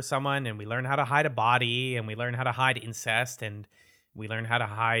to murder someone, and we learn how to hide a body, and we learn how to hide incest, and we learn how to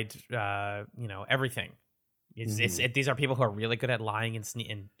hide everything. These are people who are really good at lying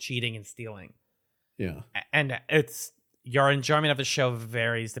and cheating and stealing. Yeah. And your enjoyment of the show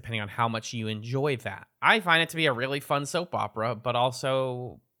varies depending on how much you enjoy that. I find it to be a really fun soap opera, but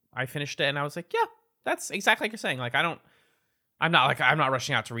also I finished it and I was like, yeah, that's exactly like you're saying. Like I'm not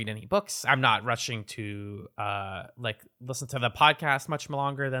rushing out to read any books. I'm not rushing to listen to the podcast much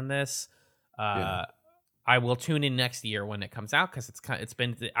longer than this. I I will tune in next year when it comes out, because it's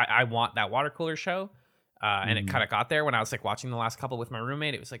been I want that water cooler show, and it kind of got there when I was like watching the last couple with my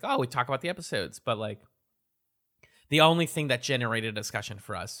roommate. It was like, oh, we talk about the episodes, but like the only thing that generated a discussion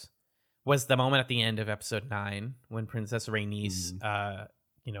for us was the moment at the end of episode 9 when Princess Rhaenys,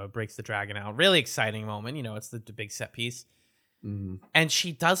 breaks the dragon out. Really exciting moment. It's the big set piece. And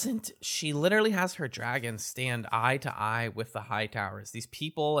she literally has her dragon stand eye to eye with the Hightowers, these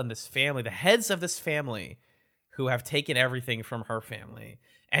people and this family, the heads of this family who have taken everything from her family,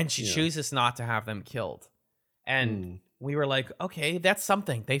 and she chooses not to have them killed. And we were like, okay, that's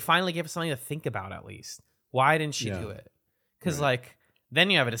something. They finally gave us something to think about, at least. Why didn't she do it? Because like, then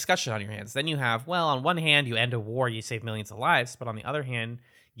you have a discussion on your hands. Then you have, well, on one hand, you end a war, you save millions of lives, but on the other hand,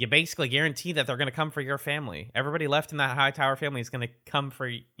 you basically guarantee that they're going to come for your family. Everybody left in that Hightower family is going to come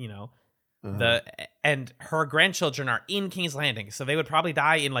for, and her grandchildren are in King's Landing, so they would probably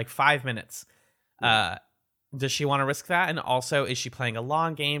die in like 5 minutes. Does she want to risk that? And also, is she playing a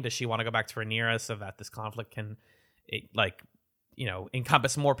long game? Does she want to go back to Rhaenyra so that this conflict can,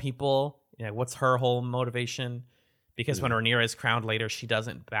 encompass more people? What's her whole motivation? Because when Rhaenyra is crowned later, she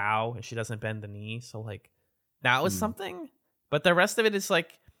doesn't bow and she doesn't bend the knee. So like, that was something. But the rest of it is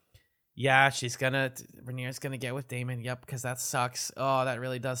like, yeah, Rhaenyra's gonna get with Daemon. Yep, because that sucks. Oh, that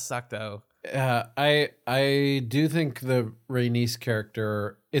really does suck, though. I do think the Rhaenys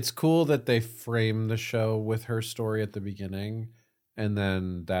character, it's cool that they frame the show with her story at the beginning, and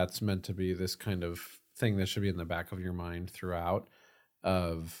then that's meant to be this kind of thing that should be in the back of your mind throughout,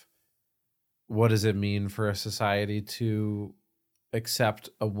 of what does it mean for a society to accept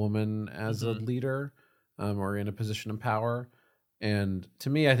a woman as a leader, or in a position of power. And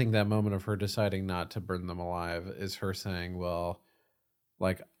to me, I think that moment of her deciding not to burn them alive is her saying, well,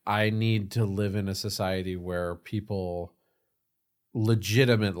 like, I need to live in a society where people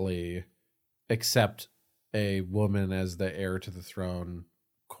legitimately accept a woman as the heir to the throne,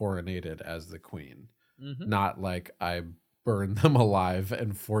 coronated as the queen. Not like I burn them alive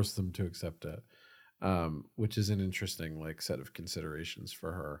and force them to accept it, which is an interesting like set of considerations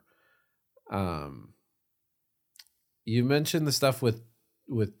for her. You mentioned the stuff with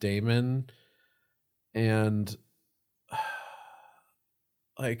Daemon, and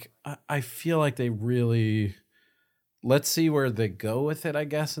like I feel like they really, let's see where they go with it, I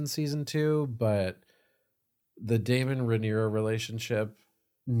guess, in season 2. But the Daemon Rhaenyra relationship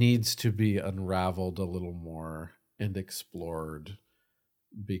needs to be unraveled a little more and explored,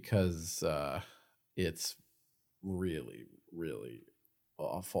 because it's really, really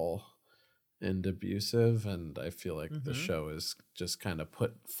awful and abusive, and I feel like the show is just kind of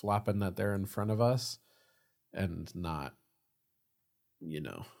flopping that there in front of us and not,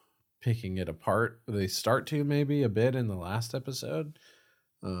 picking it apart. They start to maybe a bit in the last episode.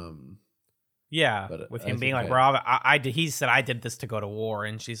 With him being like, he said, I did this to go to war,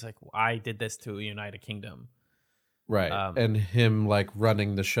 and she's like, I did this to unite a kingdom. Right. And him like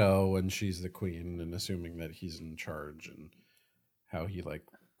running the show, and she's the queen, and assuming that he's in charge, and how he like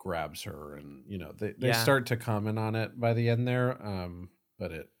grabs her, and they start to comment on it by the end there,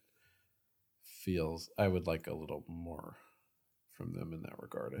 but it feels, I would like a little more from them in that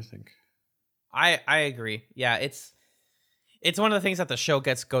regard, I think. I agree. Yeah, it's one of the things that the show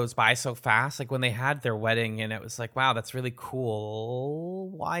goes by so fast. Like when they had their wedding, and it was like, wow, that's really cool.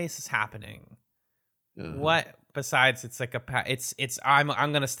 Why is this happening? What besides it's like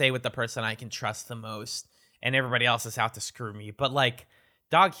I'm gonna stay with the person I can trust the most, and everybody else is out to screw me. But like,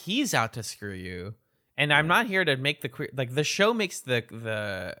 dog, he's out to screw you, and I'm not here to make the queer, like the show makes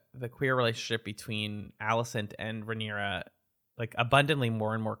the queer relationship between Alicent and Rhaenyra like abundantly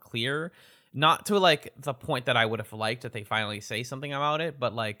more and more clear. Not to like the point that I would have liked that they finally say something about it,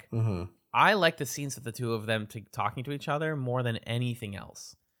 but like I like the scenes of the two of them talking to each other more than anything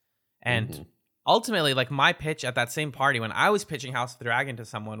else. And ultimately, like my pitch at that same party when I was pitching House of the Dragon to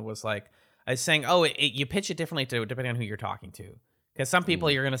someone was like, I was saying, you pitch it differently depending on who you're talking to. Because some people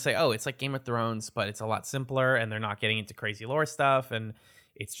you're going to say, oh, it's like Game of Thrones, but it's a lot simpler and they're not getting into crazy lore stuff. And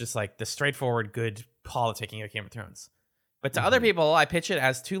it's just like the straightforward, good politicking of Game of Thrones. But to other people, I pitch it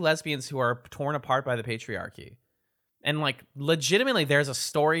as two lesbians who are torn apart by the patriarchy. And like legitimately, there's a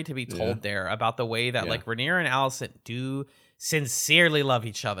story to be told there about the way that like Rhaenyra and Alicent do sincerely love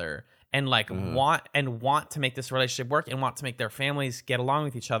each other and like want to make this relationship work and want to make their families get along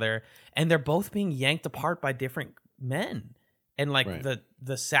with each other. And they're both being yanked apart by different men. And like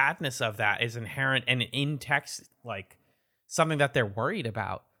the sadness of that is inherent and in text, like something that they're worried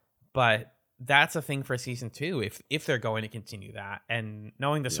about. But that's a thing for season 2 if they're going to continue that. And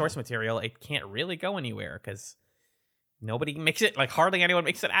knowing the source material, it can't really go anywhere because nobody makes it, like hardly anyone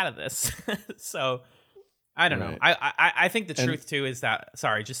makes it out of this. So I don't know. Right. I think the And- truth too is that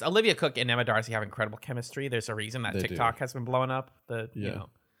just Olivia Cook and Emma Darcy have incredible chemistry. There's a reason that They TikTok do. has been blowing up. The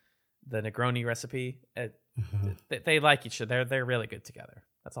Negroni recipe. They like each other. They're really good together.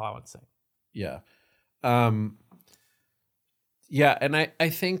 That's all I want to say. Yeah. Yeah, and I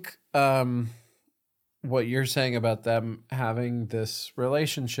think what you're saying about them having this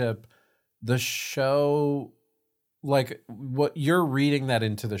relationship, the show, like what you're reading that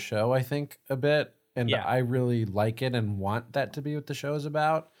into the show, I think a bit, and Yeah. I really like it and want that to be what the show is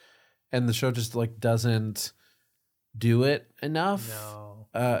about, and the show just like doesn't do it enough. No.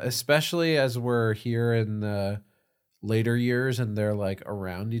 Especially as we're here in the later years and they're like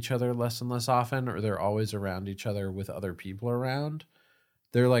around each other less and less often, or they're always around each other with other people around.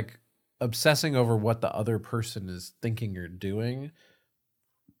 They're like obsessing over what the other person is thinking or doing,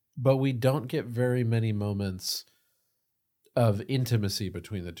 but we don't get very many moments of intimacy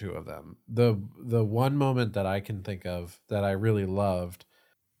between the two of them. The one moment that I can think of that I really loved,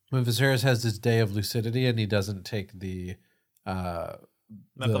 when Viserys has this day of lucidity and he doesn't take the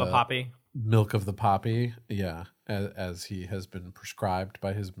Milk of the poppy. milk of the poppy, as he has been prescribed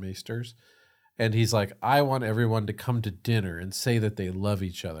by his maesters. And he's like, I want everyone to come to dinner and say that they love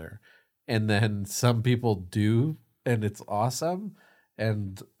each other. And then some people do, and it's awesome.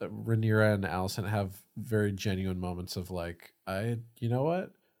 And Rhaenyra and Alicent have very genuine moments of like, you know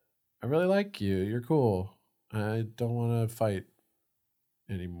what? I really like you. You're cool. I don't want to fight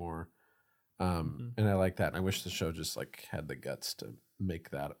anymore. And I like that. And I wish the show just like had the guts to make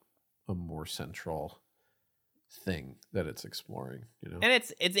that a more central thing that it's exploring, you know. And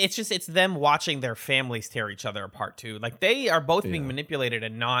it's them watching their families tear each other apart too. Like they are both being Yeah. manipulated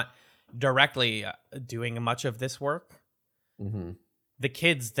and not directly doing much of this work. Mm-hmm. The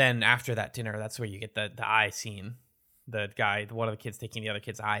kids then after that dinner, that's where you get the eye scene. The guy, one of the kids taking the other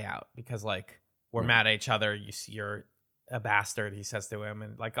kid's eye out because like we're Right. mad at each other. You're a bastard, he says to him,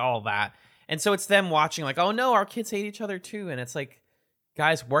 and like all that. And so it's them watching like, oh no, our kids hate each other too. And it's like,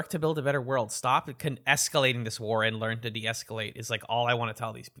 guys, work to build a better world. Stop escalating this war and learn to de-escalate is like all I want to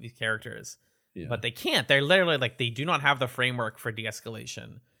tell these characters. Yeah. But they can't. They're literally like, they do not have the framework for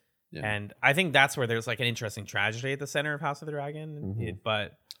de-escalation. Yeah. And I think that's where there's like an interesting tragedy at the center of House of the Dragon. Mhm.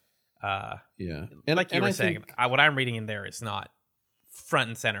 But yeah. like you were I saying, think- what I'm reading in there is not front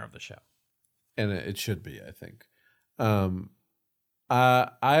and center of the show. and it should be, I think.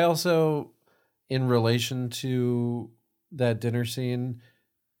 I also, in relation to that dinner scene,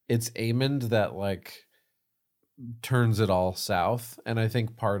 it's Aemond that like turns it all south, and I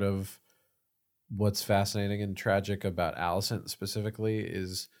think part of what's fascinating and tragic about Alicent specifically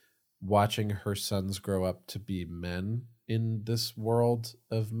is watching her sons grow up to be men in this world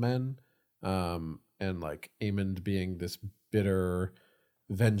of men, and like Aemond being this bitter,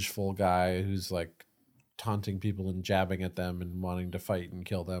 vengeful guy who's like taunting people and jabbing at them and wanting to fight and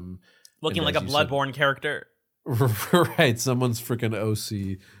kill them. Looking And like a as you said- Bloodborne character. Right, someone's freaking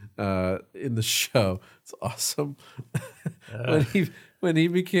OC in the show. It's awesome. when he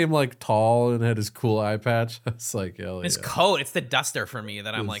became like tall and had his cool eye patch, I was like, hell His yeah. coat, it's the duster for me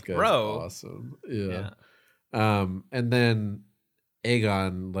that I'm This like, guy's bro. awesome. Yeah. And then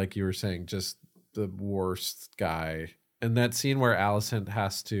Aegon, like you were saying, just the worst guy. And that scene where Alicent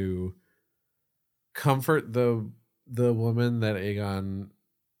has to comfort the woman that Aegon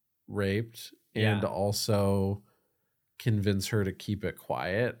raped and Yeah. also convince her to keep it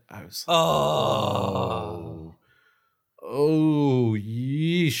quiet. I was like, oh,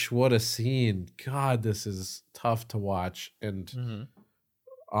 yeesh, what a scene. God, this is tough to watch. And Mhm.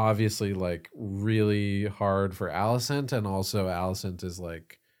 obviously like really hard for Alicent, and also Alicent is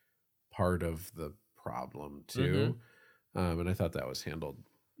like part of the problem too. And I thought that was handled,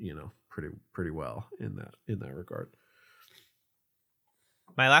 pretty well in that regard.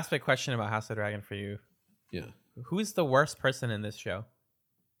 My last big question about House of the Dragon for you. Yeah. Who's the worst person in this show?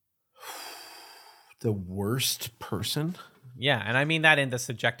 The worst person? Yeah, and I mean that in the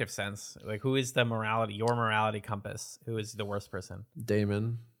subjective sense. Like, who is your morality compass? Who is the worst person?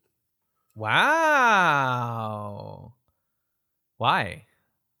 Daemon. Wow. Why?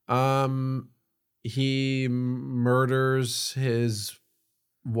 He murders his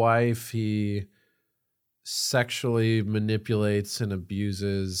wife. He sexually manipulates and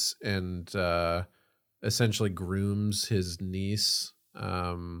abuses and essentially grooms his niece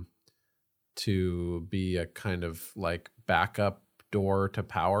to be a kind of like backup door to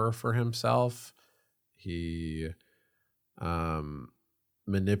power for himself. He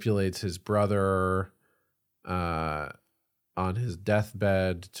manipulates his brother on his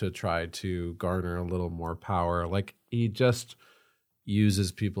deathbed to try to garner a little more power. Like he just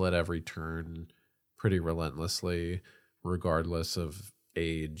uses people at every turn pretty relentlessly, regardless of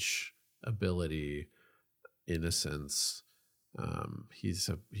age, ability, innocence. He's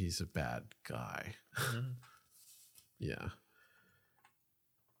a bad guy. Mm-hmm. Yeah.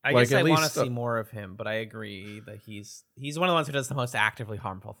 I Like, guess at I want to least, see more of him, but I agree that he's one of the ones who does the most actively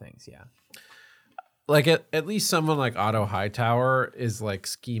harmful things. Yeah. like at least someone like Otto Hightower is like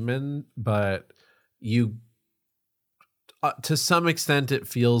scheming, but you to some extent it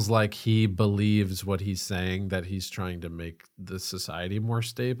feels like he believes what he's saying, that he's trying to make the society more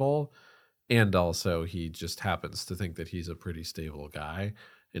stable, and also he just happens to think that he's a pretty stable guy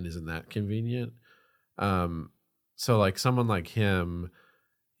and isn't that convenient. So like someone like him,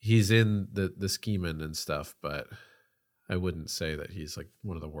 he's in the scheming and stuff, but I wouldn't say that he's like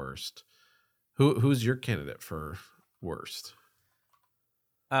one of the worst. Who's your candidate for worst?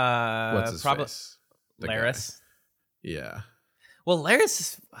 What's his Probably face? The Laris. guy. Yeah. Well, Laris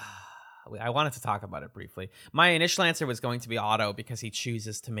is. I wanted to talk about it briefly. My initial answer was going to be Otto because he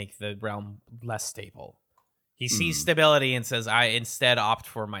chooses to make the realm less stable. He sees stability and says, "I instead opt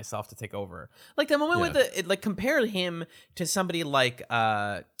for myself to take over." Like the moment with like compare him to somebody like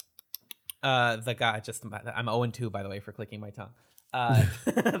the guy. I'm 0-2 by the way for clicking my tongue.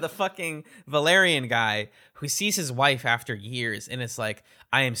 The fucking Valerian guy who sees his wife after years and it's like,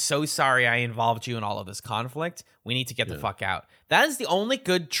 I am so sorry I involved you in all of this conflict. We need to get the fuck out. That is the only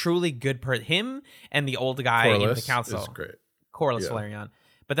truly good him and the old guy in the council. Is great. Corlys Valerian.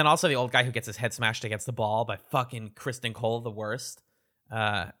 But then also the old guy who gets his head smashed against the ball by fucking Kristen Cole, the worst.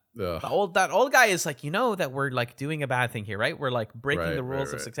 That old guy is like, that we're like doing a bad thing here, right? We're like breaking the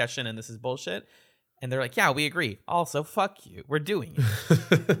rules of succession and this is bullshit. And they're like, yeah, we agree. Also, fuck you. We're doing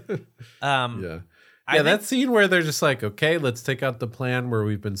it. That scene where they're just like, okay, let's take out the plan where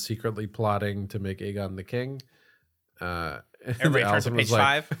we've been secretly plotting to make Aegon the king. Everybody turns to page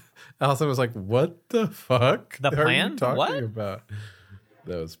 5. Allison was like, what the fuck? The plan? Are you talking about?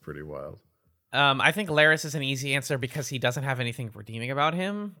 That was pretty wild. I think Laris is an easy answer because he doesn't have anything redeeming about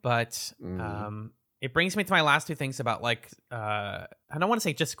him. But it brings me to my last two things about like, I don't want to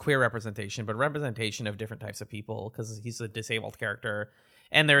say just queer representation, but representation of different types of people because he's a disabled character.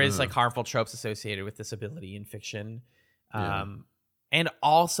 And there is like harmful tropes associated with disability in fiction. And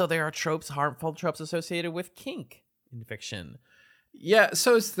also there are harmful tropes associated with kink in fiction. Yeah,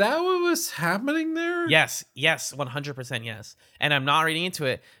 so is that what was happening there? Yes, 100% yes. And I'm not reading into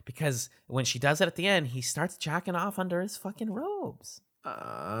it because when she does it at the end, he starts jacking off under his fucking robes.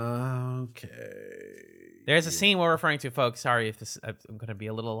 Okay. There's a scene we're referring to, folks. Sorry if I'm going to be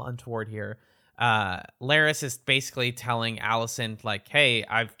a little untoward here. Laris is basically telling Alicent, like, hey,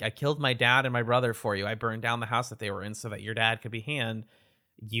 I killed my dad and my brother for you. I burned down the house that they were in so that your dad could be hanged.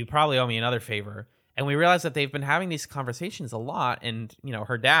 You probably owe me another favor. And we realize that they've been having these conversations a lot. And,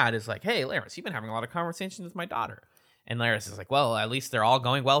 her dad is like, hey, Laris, you've been having a lot of conversations with my daughter. And Laris is like, well, at least they're all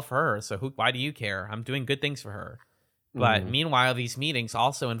going well for her. So why do you care? I'm doing good things for her. But meanwhile, these meetings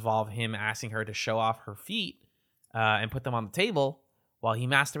also involve him asking her to show off her feet and put them on the table while he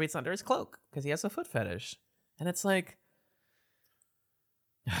masturbates under his cloak because he has a foot fetish. And it's like,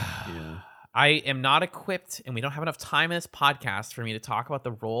 I am not equipped, and we don't have enough time in this podcast for me to talk about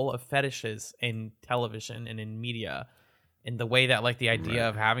the role of fetishes in television and in media, and the way that like the idea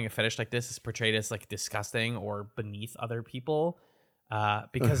of having a fetish like this is portrayed as like disgusting or beneath other people.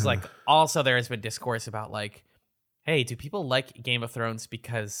 Because like also there has been discourse about like, hey, do people like Game of Thrones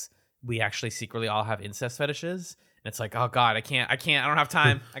because we actually secretly all have incest fetishes? And it's like, oh God, I can't, I don't have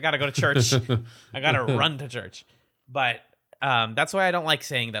time. I got to go to church. I got to run to church. But that's why I don't like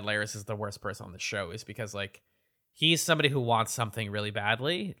saying that Laris is the worst person on the show, is because like he's somebody who wants something really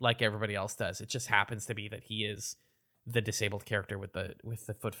badly like everybody else does. It just happens to be that he is the disabled character with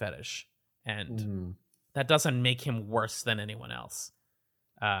the foot fetish. And that doesn't make him worse than anyone else.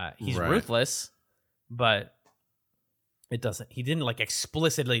 He's ruthless, but he didn't like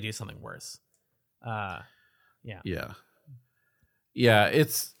explicitly do something worse. Yeah,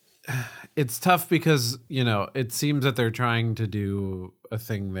 it's tough because it seems that they're trying to do a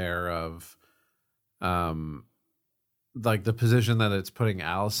thing there of like the position that it's putting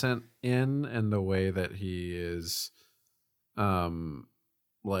Alicent in and the way that he is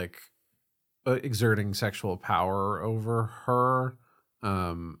like exerting sexual power over her,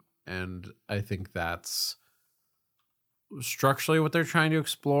 and I think that's structurally what they're trying to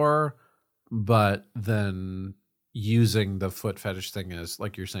explore, but then using the foot fetish thing as,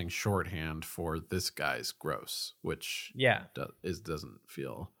 like you're saying, shorthand for this guy's gross, which doesn't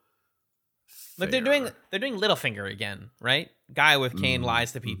feel fair. Like they're doing Littlefinger again, right? Guy with cane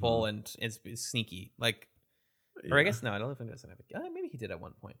lies to people and is sneaky. Like Or I guess no, Littlefinger doesn't have a maybe he did at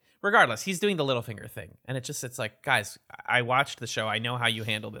one point. Regardless, he's doing the Littlefinger thing, and it's like, guys, I watched the show. I know how you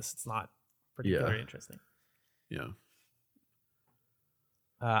handle this. It's not particularly interesting. Yeah.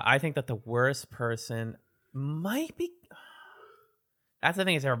 I think that the worst person might be. That's the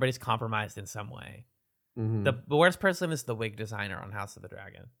thing, is everybody's compromised in some way. Mm-hmm. The worst person is the wig designer on House of the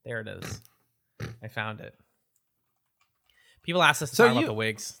Dragon. There it is. I found it. People ask us to talk about the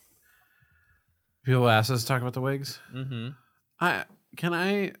wigs. People ask us to talk about the wigs. Mm-hmm. I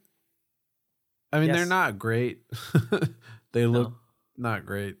mean, yes. They're not great. They look not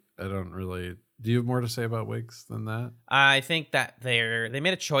great. I don't really. Do you have more to say about wigs than that? I think that they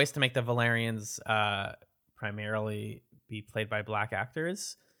made a choice to make the Valerians primarily be played by black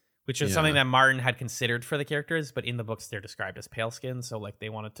actors, which is something that Martin had considered for the characters, but in the books they're described as pale skin. So like they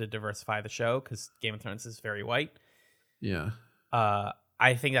wanted to diversify the show because Game of Thrones is very white. Yeah.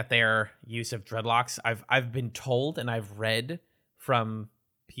 I think that their use of dreadlocks, I've been told and I've read from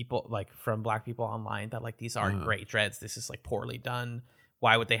people, like from black people online, that like these aren't great dreads. This is like poorly done.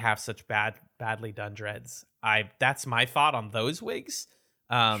 Why would they have such badly done dreads? That's my thought on those wigs.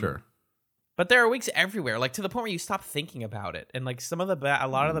 Sure. But there are wigs everywhere, like to the point where you stop thinking about it. And like some of a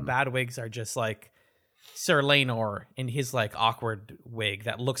lot of the bad wigs are just like Sir Laenor in his like awkward wig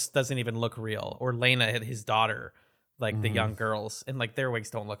that doesn't even look real, or Laena, his daughter, like the young girls, and like their wigs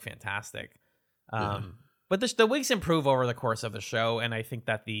don't look fantastic. But the wigs improve over the course of the show, and I think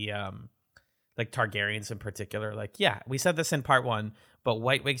that the like Targaryens in particular, like we said this in part 1, but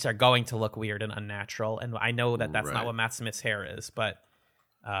white wigs are going to look weird and unnatural, and I know that that's not what Matt Smith's hair is, but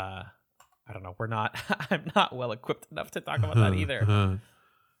I don't know. I'm not well equipped enough to talk about that either.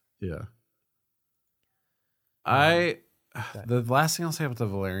 Yeah. The last thing I'll say about the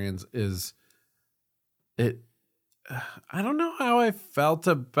Valerians is I don't know how I felt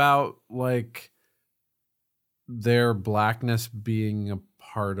about like their blackness being a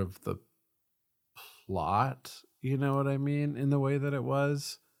part of the plot. You know what I mean? In the way that it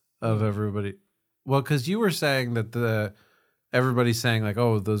was of everybody. Well, because you were saying that everybody's saying like,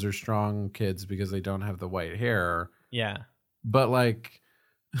 oh, those are strong kids because they don't have the white hair. Yeah. But like,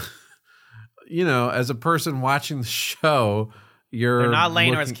 you know, as a person watching the show, they're not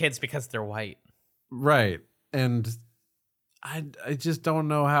Laenor's kids because they're white. Right. And I just don't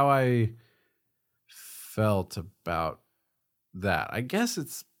know how I felt about that. I guess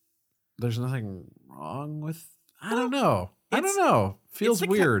there's nothing wrong with, I don't know. Feels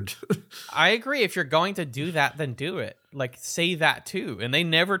weird. I agree. If you're going to do that, then do it. Like, say that too. And they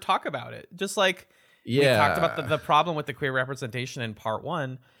never talk about it. Just like we talked about the problem with the queer representation in part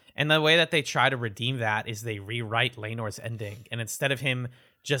 1. And the way that they try to redeem that is they rewrite Laenor's ending. And instead of him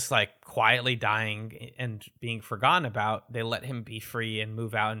just like quietly dying and being forgotten about, they let him be free and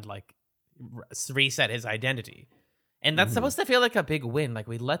move out and like reset his identity. And that's supposed to feel like a big win. Like,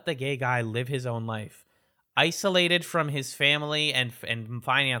 we let the gay guy live his own life, isolated from his family and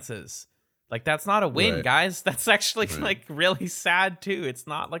finances. Like, that's not a win, guys. That's actually like really sad too. It's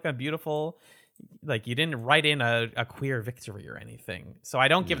not like a beautiful, like, you didn't write in a queer victory or anything. So I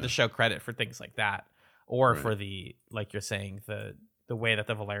don't give the show credit for things like that, or for the, like you're saying, the way that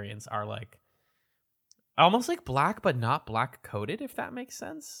the Valerians are like almost like black but not black coded, if that makes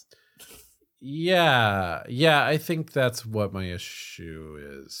sense. Yeah, I think that's what my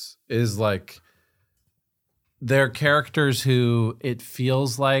issue is like they're characters who it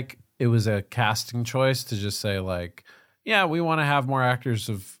feels like it was a casting choice to just say like, yeah, we want to have more actors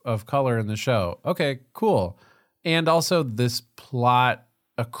of color in the show. Okay, cool. And also this plot,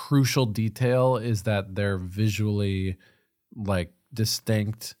 a crucial detail is that they're visually like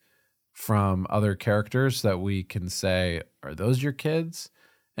distinct from other characters that we can say, are those your kids?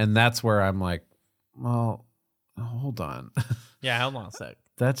 And that's where I'm like, well, hold on. Yeah, hold on a sec.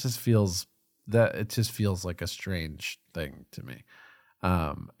 It just feels like a strange thing to me.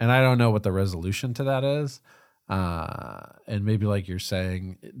 And I don't know what the resolution to that is. And maybe like you're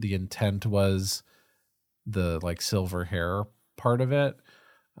saying, the intent was the like silver hair part of it.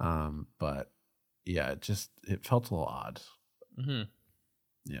 But yeah, it felt a little odd. Mm-hmm.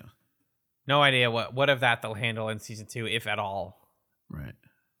 Yeah. No idea what of that they'll handle in season 2, if at all. Right.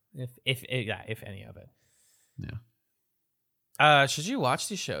 If any of it. Yeah. Should you watch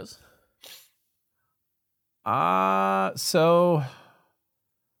these shows? So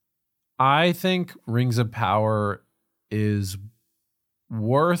I think Rings of Power is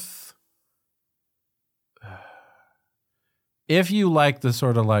worth, if you like the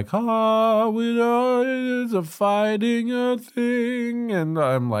sort of like, it's a fighting a thing, and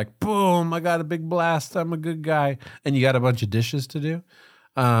I'm like, boom, I got a big blast, I'm a good guy, and you got a bunch of dishes to do,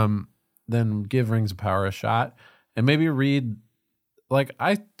 then give Rings of Power a shot and maybe read. Like,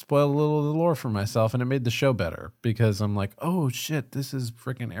 I spoiled a little of the lore for myself, and it made the show better because I'm like, oh shit, this is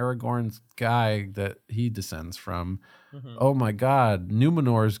freaking Aragorn's guy that he descends from. Mm-hmm. Oh my God,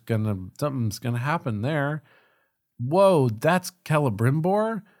 Numenor's something's gonna happen there. Whoa, that's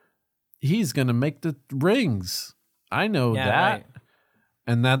Celebrimbor. He's gonna make the rings. I know that. Right.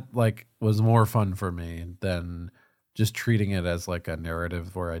 And that like was more fun for me than just treating it as like a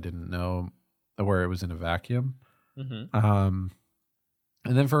narrative where I didn't know, where it was in a vacuum. Mm-hmm.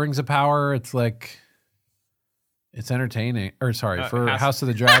 And then for Rings of Power, it's like, it's entertaining. Or sorry, for House of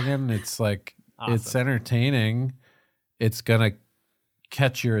the Dragon, it's like, awesome. It's entertaining. It's going to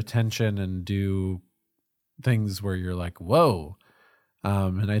catch your attention and do things where you're like, whoa.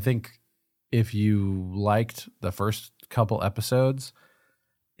 And I think if you liked the first couple episodes,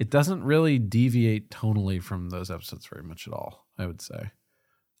 it doesn't really deviate tonally from those episodes very much at all, I would say.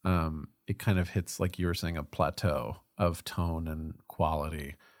 It kind of hits, like you were saying, a plateau of tone and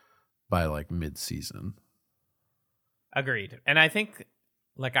quality by like mid-season. Agreed. And I think,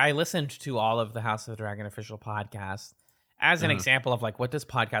 like, I listened to all of the House of the Dragon official podcasts as an example of like, what does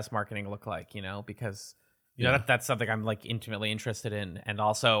podcast marketing look like, you know, because you know that's something I'm like intimately interested in. And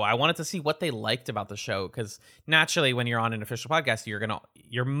also I wanted to see what they liked about the show, because naturally when you're on an official podcast,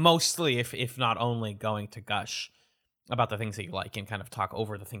 you're mostly, if not only, going to gush about the things that you like and kind of talk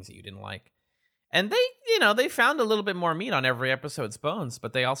over the things that you didn't like. And they found a little bit more meat on every episode's bones,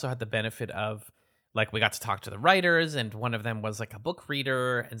 but they also had the benefit of, like, we got to talk to the writers, and one of them was like a book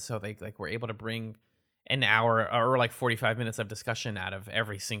reader, and so they like were able to bring an hour or like 45 minutes of discussion out of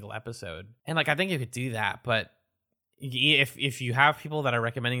every single episode. And like, I think you could do that, but if you have people that are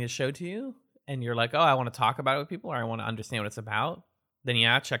recommending the show to you and you're like, oh, I want to talk about it with people, or I want to understand what it's about, then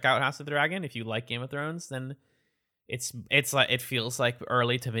check out House of the Dragon. If you like Game of Thrones, then it's like, it feels like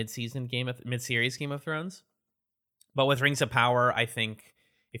early to mid-series Game of Thrones. But with Rings of Power, I think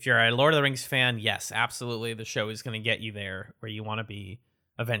if you're a Lord of the Rings fan, yes, absolutely, the show is going to get you there where you want to be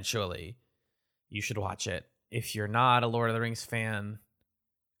eventually. You should watch it. If you're not a Lord of the Rings fan,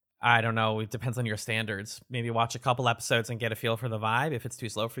 I don't know, it depends on your standards. Maybe watch a couple episodes and get a feel for the vibe. If it's too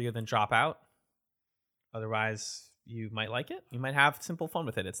slow for you, then drop out. Otherwise, you might like it. You might have simple fun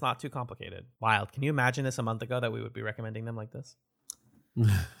with it. It's not too complicated. Wild. Can you imagine this a month ago that we would be recommending them like this?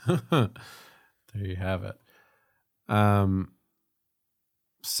 There you have it.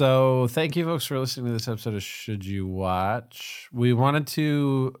 So thank you folks for listening to this episode of Should You Watch. We wanted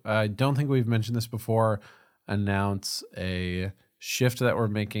to, I don't think we've mentioned this before, announce a shift that we're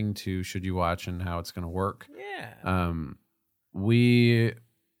making to Should You Watch and how it's going to work. Yeah. We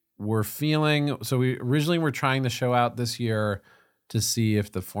were feeling, so we originally were trying the show out this year to see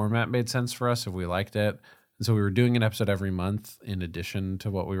if the format made sense for us, if we liked it. And so we were doing an episode every month in addition to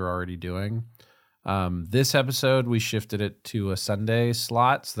what we were already doing. This episode, we shifted it to a Sunday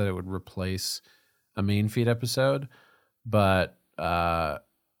slot so that it would replace a main feed episode. But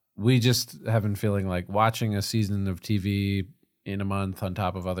we just have been feeling like watching a season of TV in a month on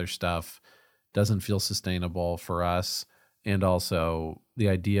top of other stuff doesn't feel sustainable for us. And also the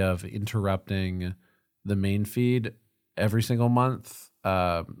idea of interrupting the main feed every single month,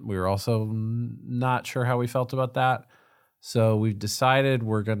 we were also not sure how we felt about that. So we've decided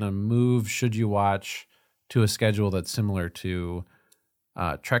we're going to move Should You Watch to a schedule that's similar to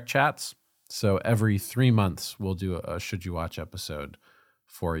Trek Chats. So every 3 months, we'll do a Should You Watch episode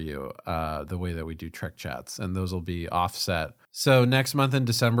for you, the way that we do Trek Chats. And those will be offset. So next month in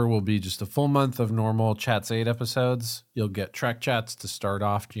December will be just a full month of normal Chats 8 episodes. You'll get Trek Chats to start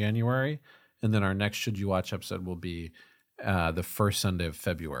off January. And then our next Should You Watch episode will be the first Sunday of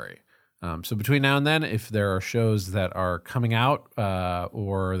February. So between now and then, if there are shows that are coming out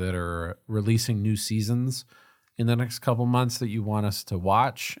or that are releasing new seasons in the next couple months that you want us to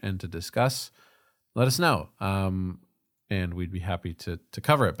watch and to discuss, let us know. And we'd be happy to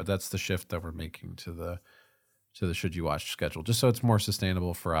cover it. But that's the shift that we're making to the Should You Watch schedule, just so it's more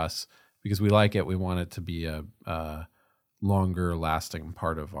sustainable for us, because we like it. We want it to be a longer lasting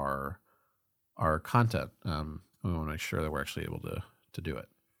part of our content. We want to make sure that we're actually able to do it.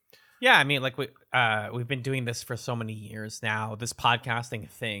 Yeah, I mean, like we've been doing this for so many years now, this podcasting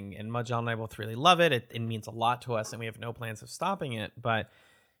thing, and Mudgel and I both really love it. It means a lot to us, and we have no plans of stopping it. But,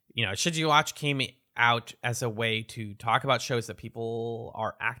 you know, Should You Watch came out as a way to talk about shows that people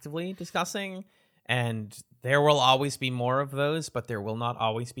are actively discussing, and there will always be more of those, but there will not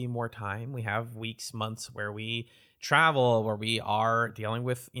always be more time. We have weeks, months where we travel, where we are dealing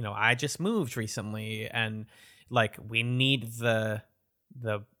with, you know, I just moved recently, and like we need the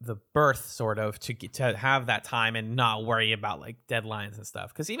the birth sort of to have that time and not worry about like deadlines and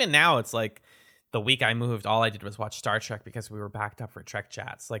stuff. Because even now it's like the week I moved, all I did was watch Star Trek because we were backed up for Trek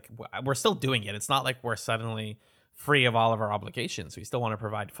chats. Like we're still doing it. It's not like we're suddenly free of all of our obligations. We still want to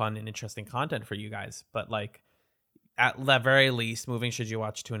provide fun and interesting content for you guys. But like at the very least, moving Should You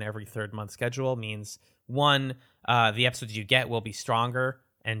Watch to an every third month schedule means one, the episodes you get will be stronger,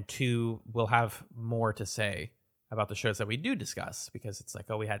 and two, we'll have more to say about the shows that we do discuss, because it's like,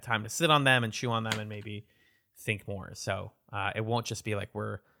 oh, we had time to sit on them and chew on them and maybe think more. So it won't just be like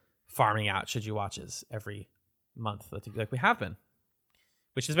we're farming out Should You Watches every month like we have been,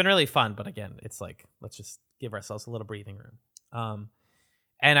 which has been really fun. But again, it's like, let's just give ourselves a little breathing room.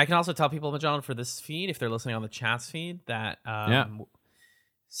 And I can also tell people, Magellan, for this feed, if they're listening on the Chats feed, that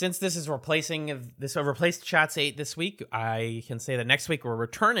since this is replaced Chats 8 this week, I can say that next week we're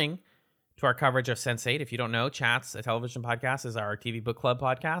returning to our coverage of Sense8. If you don't know, Chats, a television podcast, is our TV book club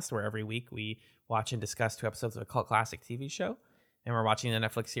podcast, where every week we watch and discuss 2 episodes of a cult classic TV show. And we're watching the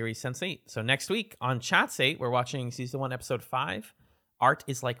Netflix series Sense8. So next week on Chats 8, we're watching season 1, episode 5, Art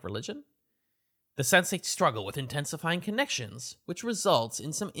is Like Religion. The Sense8 struggle with intensifying connections, which results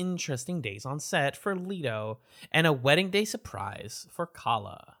in some interesting days on set for Leto and a wedding day surprise for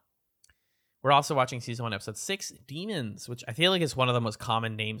Kala. We're also watching season 1, episode 6, Demons, which I feel like is one of the most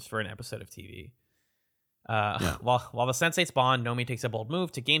common names for an episode of TV. While the Sense8's bond, Nomi takes a bold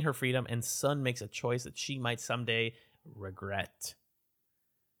move to gain her freedom, and Sun makes a choice that she might someday regret.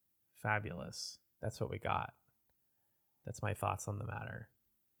 Fabulous. That's what we got. That's my thoughts on the matter.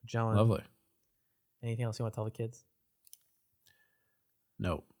 Magellan, Lovely. Anything else you want to tell the kids?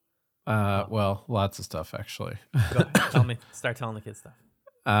 No. Well, lots of stuff, actually. Go ahead. Start telling the kids stuff.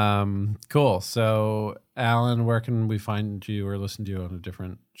 Cool. So, Alan, where can we find you or listen to you on a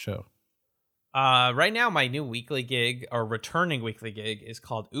different show? Right now, my new weekly gig, or returning weekly gig, is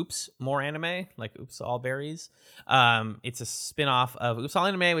called Oops, More Anime, like Oops, All Berries. It's a spinoff of Oops, All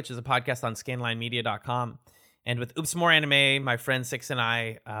Anime, which is a podcast on scanlinemedia.com. And with Oops, More Anime, my friend Six and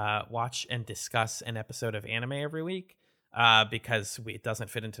I watch and discuss an episode of anime every week because it doesn't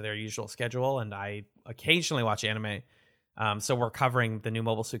fit into their usual schedule, and I occasionally watch anime. So we're covering the new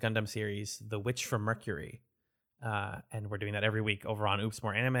Mobile Suit Gundam series, The Witch from Mercury. And we're doing that every week over on Oops,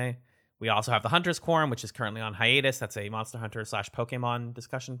 More Anime. We also have the Hunter's Quorum, which is currently on hiatus. That's a Monster Hunter / Pokemon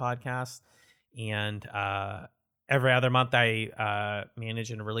discussion podcast. And every other month, I manage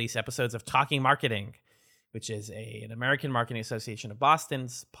and release episodes of Talking Marketing, which is an American Marketing Association of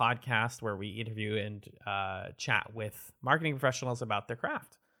Boston's podcast where we interview and chat with marketing professionals about their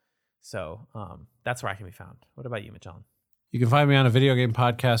craft. So that's where I can be found. What about you, Magellan? You can find me on a video game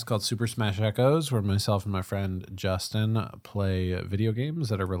podcast called Super Smash Echoes, where myself and my friend Justin play video games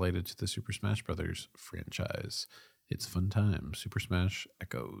that are related to the Super Smash Brothers franchise. It's a fun time. Super Smash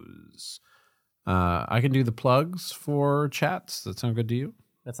Echoes. I can do the plugs for chats. Does that sound good to you?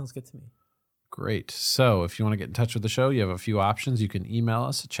 That sounds good to me. Great. So if you want to get in touch with the show, you have a few options. You can email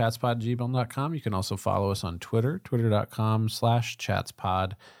us at chatspod@gmail.com. You can also follow us on Twitter,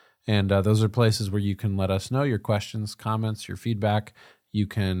 twitter.com/chatspod. And those are places where you can let us know your questions, comments, your feedback. You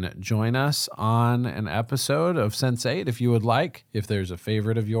can join us on an episode of Sense8 if you would like, if there's a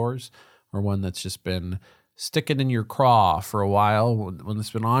favorite of yours or one that's just been sticking in your craw for a while, one that's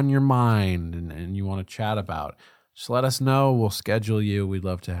been on your mind and you want to chat about. Just let us know. We'll schedule you. We'd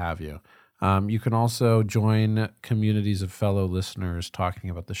love to have you. You can also join communities of fellow listeners talking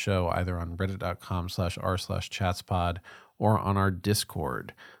about the show either on reddit.com/r/chatspod or on our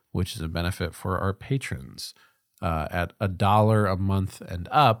Discord, which is a benefit for our patrons. At $1 a month and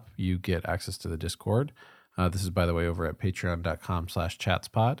up, you get access to the Discord. This is, by the way, over at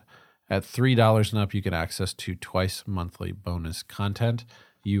patreon.com/chatspod. At $3 and up, you get access to twice monthly bonus content.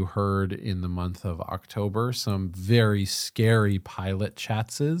 You heard in the month of October some very scary pilot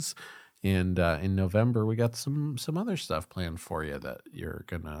chatses. And in November, we got some other stuff planned for you that you're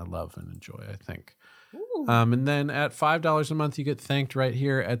going to love and enjoy, I think. And then at $5 a month, you get thanked right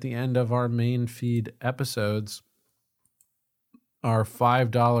here at the end of our main feed episodes. Our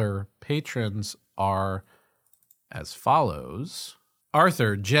 $5 patrons are as follows: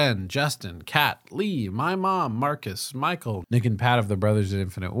 Arthur, Jen, Justin, Kat, Lee, my mom, Marcus, Michael, Nick and Pat of the Brothers of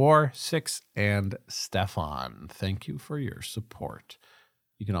Infinite War, Six, and Stefan. Thank you for your support.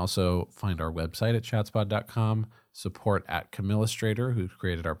 You can also find our website at chatspod.com, support at Camillustrator, who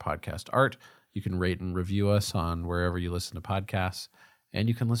created our podcast art. You can rate and review us on wherever you listen to podcasts, and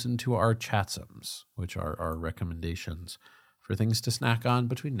you can listen to our chatsums, which are our recommendations for things to snack on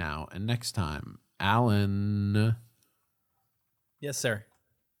between now and next time. Alan. Yes, sir.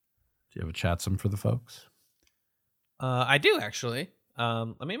 Do you have a chatsum for the folks? I do, actually.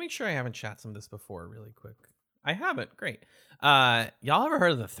 Let me make sure I haven't chat some of this before really quick. I haven't. Great. Y'all ever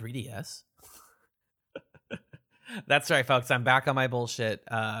heard of the 3DS? That's right, folks. I'm back on my bullshit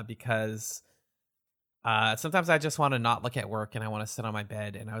because sometimes I just want to not look at work and I want to sit on my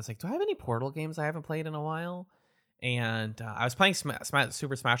bed. And I was like, do I have any Portal games I haven't played in a while? And I was playing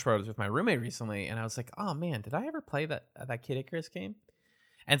Super Smash Bros. With my roommate recently. And I was like, oh, man, did I ever play that Kid Icarus game?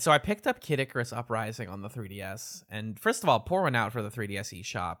 And so I picked up Kid Icarus Uprising on the 3DS. And first of all, pour one out for the 3DS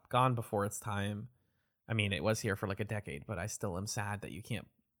eShop. Gone before its time. I mean, it was here for like a decade, but I still am sad that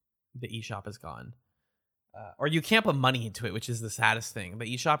the eShop is gone. Or you can't put money into it, which is the saddest thing. The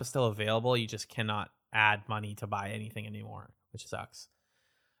eShop is still available. You just cannot add money to buy anything anymore, which sucks.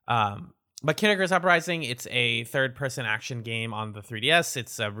 But Kid Icarus Uprising, it's a third-person action game on the 3DS.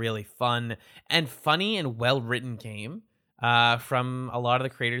 It's a really fun and funny and well-written game from a lot of the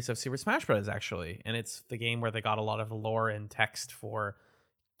creators of Super Smash Bros. Actually, and it's the game where they got a lot of the lore and text for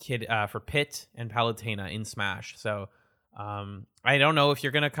Pit and Palutena in Smash. So I don't know if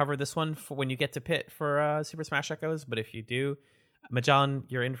you're going to cover this one for when you get to Pit for Super Smash Echoes, but if you do, Magellan,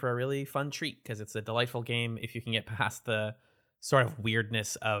 you're in for a really fun treat because it's a delightful game if you can get past the sort of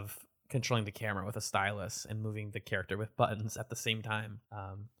weirdness of controlling the camera with a stylus and moving the character with buttons at the same time.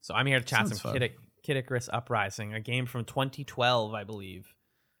 So I'm here to chat some Kid Icarus Uprising, a game from 2012, I believe.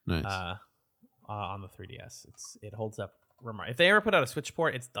 Nice. On the 3DS. It holds up. If they ever put out a Switch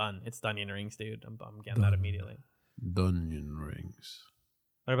port, it's done. It's Dungeon Rings, dude. I'm getting that immediately. Dungeon Rings.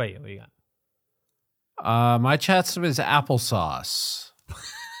 What about you? What do you got? My chat system is applesauce.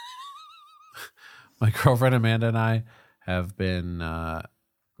 My girlfriend Amanda and I have been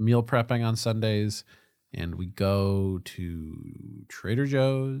meal prepping on Sundays, and we go to Trader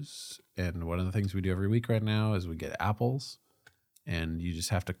Joe's. And one of the things we do every week right now is we get apples, and you just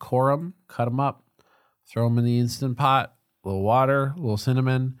have to core them, cut them up, throw them in the Instant Pot, a little water, a little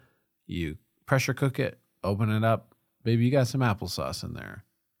cinnamon. You pressure cook it, open it up. Baby, you got some applesauce in there.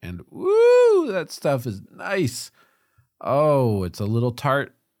 And woo, that stuff is nice. Oh, it's a little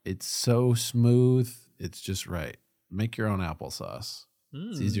tart. It's so smooth. It's just right. Make your own applesauce.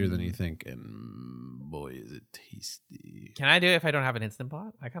 It's easier than you think. And boy, is it tasty. Can I do it if I don't have an Instant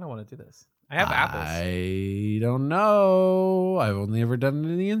Pot? I kind of want to do this. I have apples. I don't know. I've only ever done it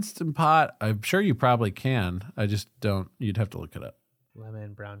in the Instant Pot. I'm sure you probably can. I just don't. You'd have to look it up.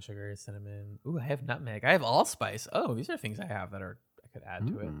 Lemon, brown sugar, cinnamon. Ooh, I have nutmeg. I have allspice. Oh, these are things I have that I could add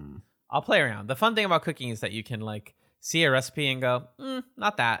to it. I'll play around. The fun thing about cooking is that you can like see a recipe and go,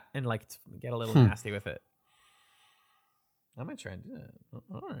 not that, and like get a little nasty with it. I might try and do that.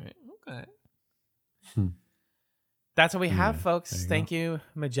 All right. Okay. That's what we have, folks. Thank you,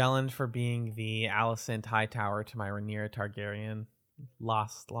 Magellan, for being the Alicent Hightower to my Rhaenyra Targaryen.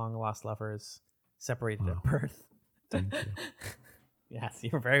 Long lost lovers, separated at birth. Thank you. Yes,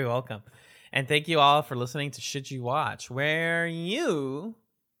 you're very welcome. And thank you all for listening to Should You Watch, where you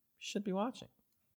should be watching.